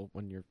useful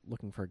when you're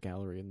looking for a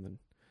gallery and then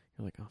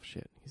you're like, oh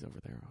shit, he's over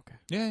there. Okay.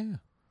 Yeah.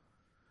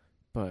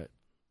 But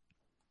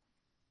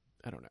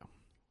I don't know.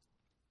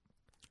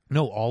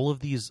 No, all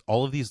of these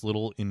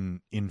little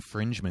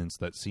infringements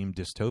that seem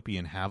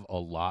dystopian have a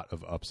lot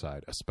of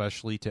upside,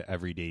 especially to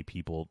everyday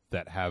people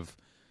that have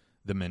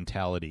the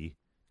mentality,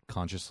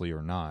 consciously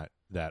or not,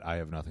 that I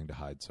have nothing to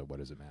hide, so what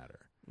does it matter?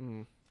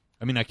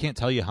 I mean, I can't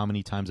tell you how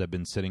many times I've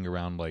been sitting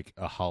around like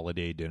a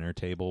holiday dinner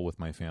table with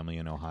my family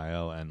in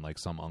Ohio and like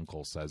some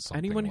uncle says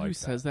something Anyone like who that.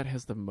 says that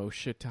has the most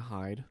shit to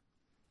hide.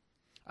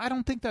 I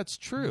don't think that's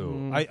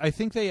true. I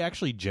think they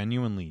actually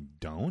genuinely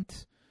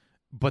don't.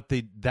 But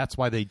that's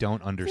why they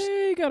don't understand.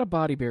 They got a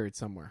body buried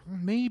somewhere.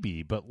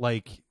 Maybe, but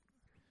like,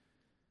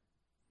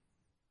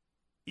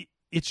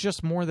 it's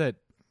just more that,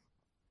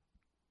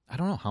 I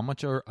don't know, how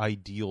much are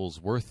ideals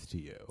worth to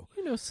you?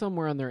 You know,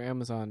 somewhere on their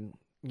Amazon,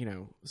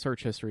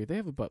 search history, they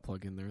have a butt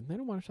plug in there, and they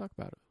don't want to talk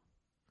about it.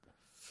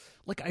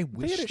 Like, I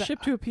wish they had it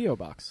shipped to a P.O.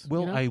 box.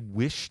 Well, I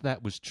wish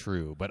that was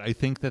true, but I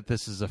think that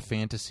this is a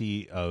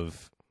fantasy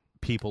of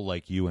people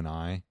like you and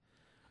I.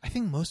 I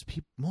think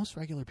most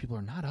regular people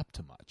are not up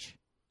to much.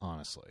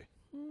 Honestly,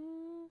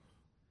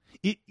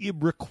 it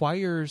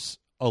requires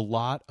a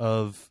lot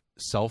of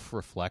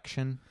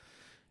self-reflection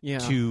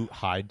to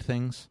hide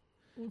things,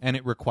 and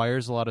it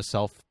requires a lot of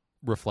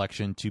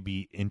self-reflection to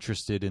be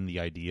interested in the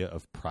idea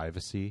of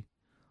privacy.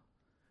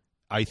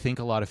 I think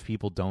a lot of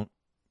people don't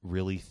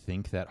really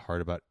think that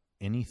hard about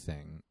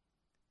anything.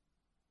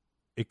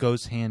 It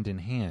goes hand in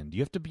hand.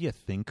 You have to be a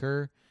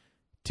thinker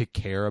to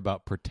care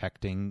about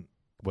protecting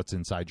what's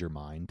inside your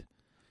mind,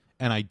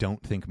 and I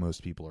don't think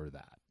most people are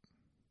that.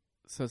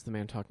 Says the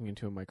man talking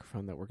into a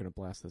microphone that we're going to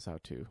blast this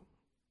out to.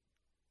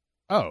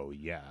 Oh,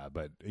 yeah,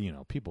 but,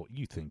 people,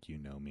 you think you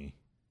know me.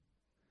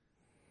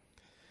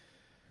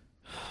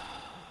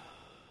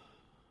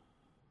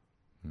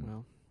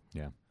 Well.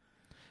 Yeah.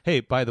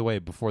 Hey, by the way,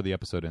 before the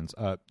episode ends,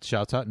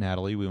 shouts out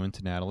Natalie. We went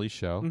to Natalie's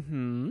show.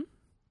 Mm-hmm.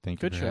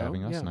 Thank you for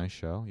having us. Yeah. Nice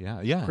show.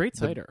 Yeah. Great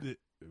cider. It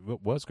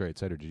was great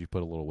cider. Did you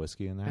put a little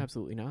whiskey in there?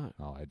 Absolutely not.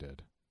 Oh, I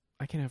did.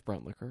 I can't have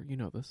brown liquor. You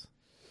know this.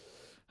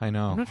 I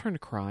know. I'm not trying to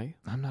cry.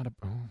 I'm not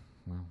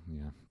well,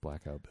 yeah,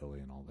 Blackout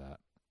Billy and all that.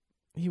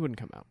 He wouldn't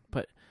come out.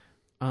 But,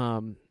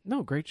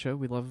 no, great show.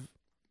 We love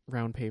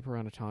Round Paper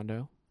on a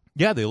Tondo.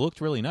 Yeah, they looked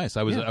really nice.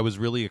 I was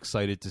really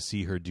excited to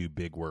see her do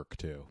big work,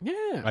 too.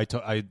 Yeah.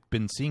 I'd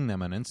been seeing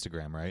them on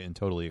Instagram, right, and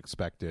totally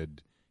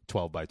expected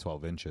 12 by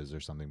 12 inches or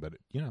something, but,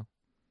 Oh.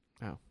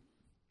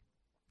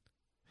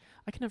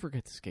 I can never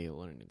get the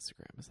scale on an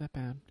Instagram. Is that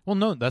bad? Well,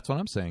 no, that's what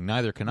I'm saying.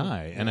 Neither can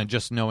I. Yeah. And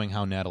just knowing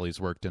how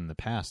Natalie's worked in the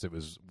past,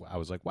 I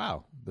was like,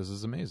 wow, this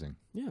is amazing.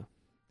 Yeah.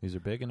 These are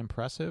big and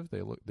impressive.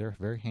 They're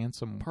very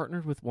handsome.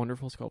 Partnered with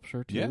wonderful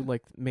sculpture too. Yeah.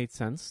 Like made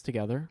sense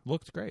together.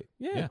 Looked great.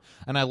 Yeah.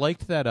 And I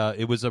liked that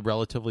it was a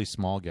relatively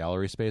small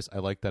gallery space. I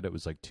liked that it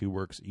was like 2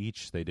 works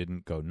each. They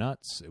didn't go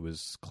nuts. It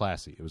was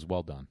classy. It was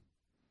well done.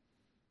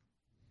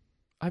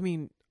 I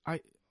mean,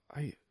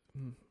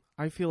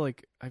 I feel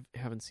like I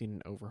haven't seen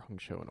an overhung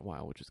show in a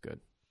while, which is good.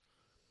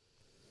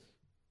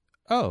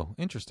 Oh,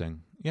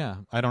 interesting. Yeah,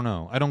 I don't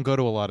know. I don't go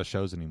to a lot of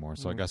shows anymore,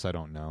 so I guess I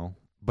don't know.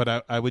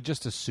 But I would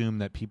just assume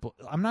that people...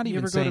 I'm not you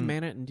even ever saying... go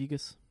to Manat and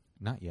Degas?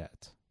 Not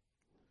yet.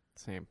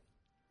 Same.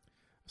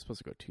 I was supposed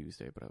to go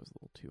Tuesday, but I was a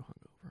little too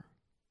hungover.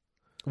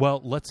 Well,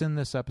 let's end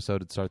this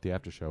episode and start the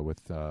after show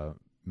with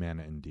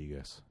Manat and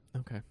Degas.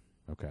 Okay.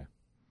 Okay.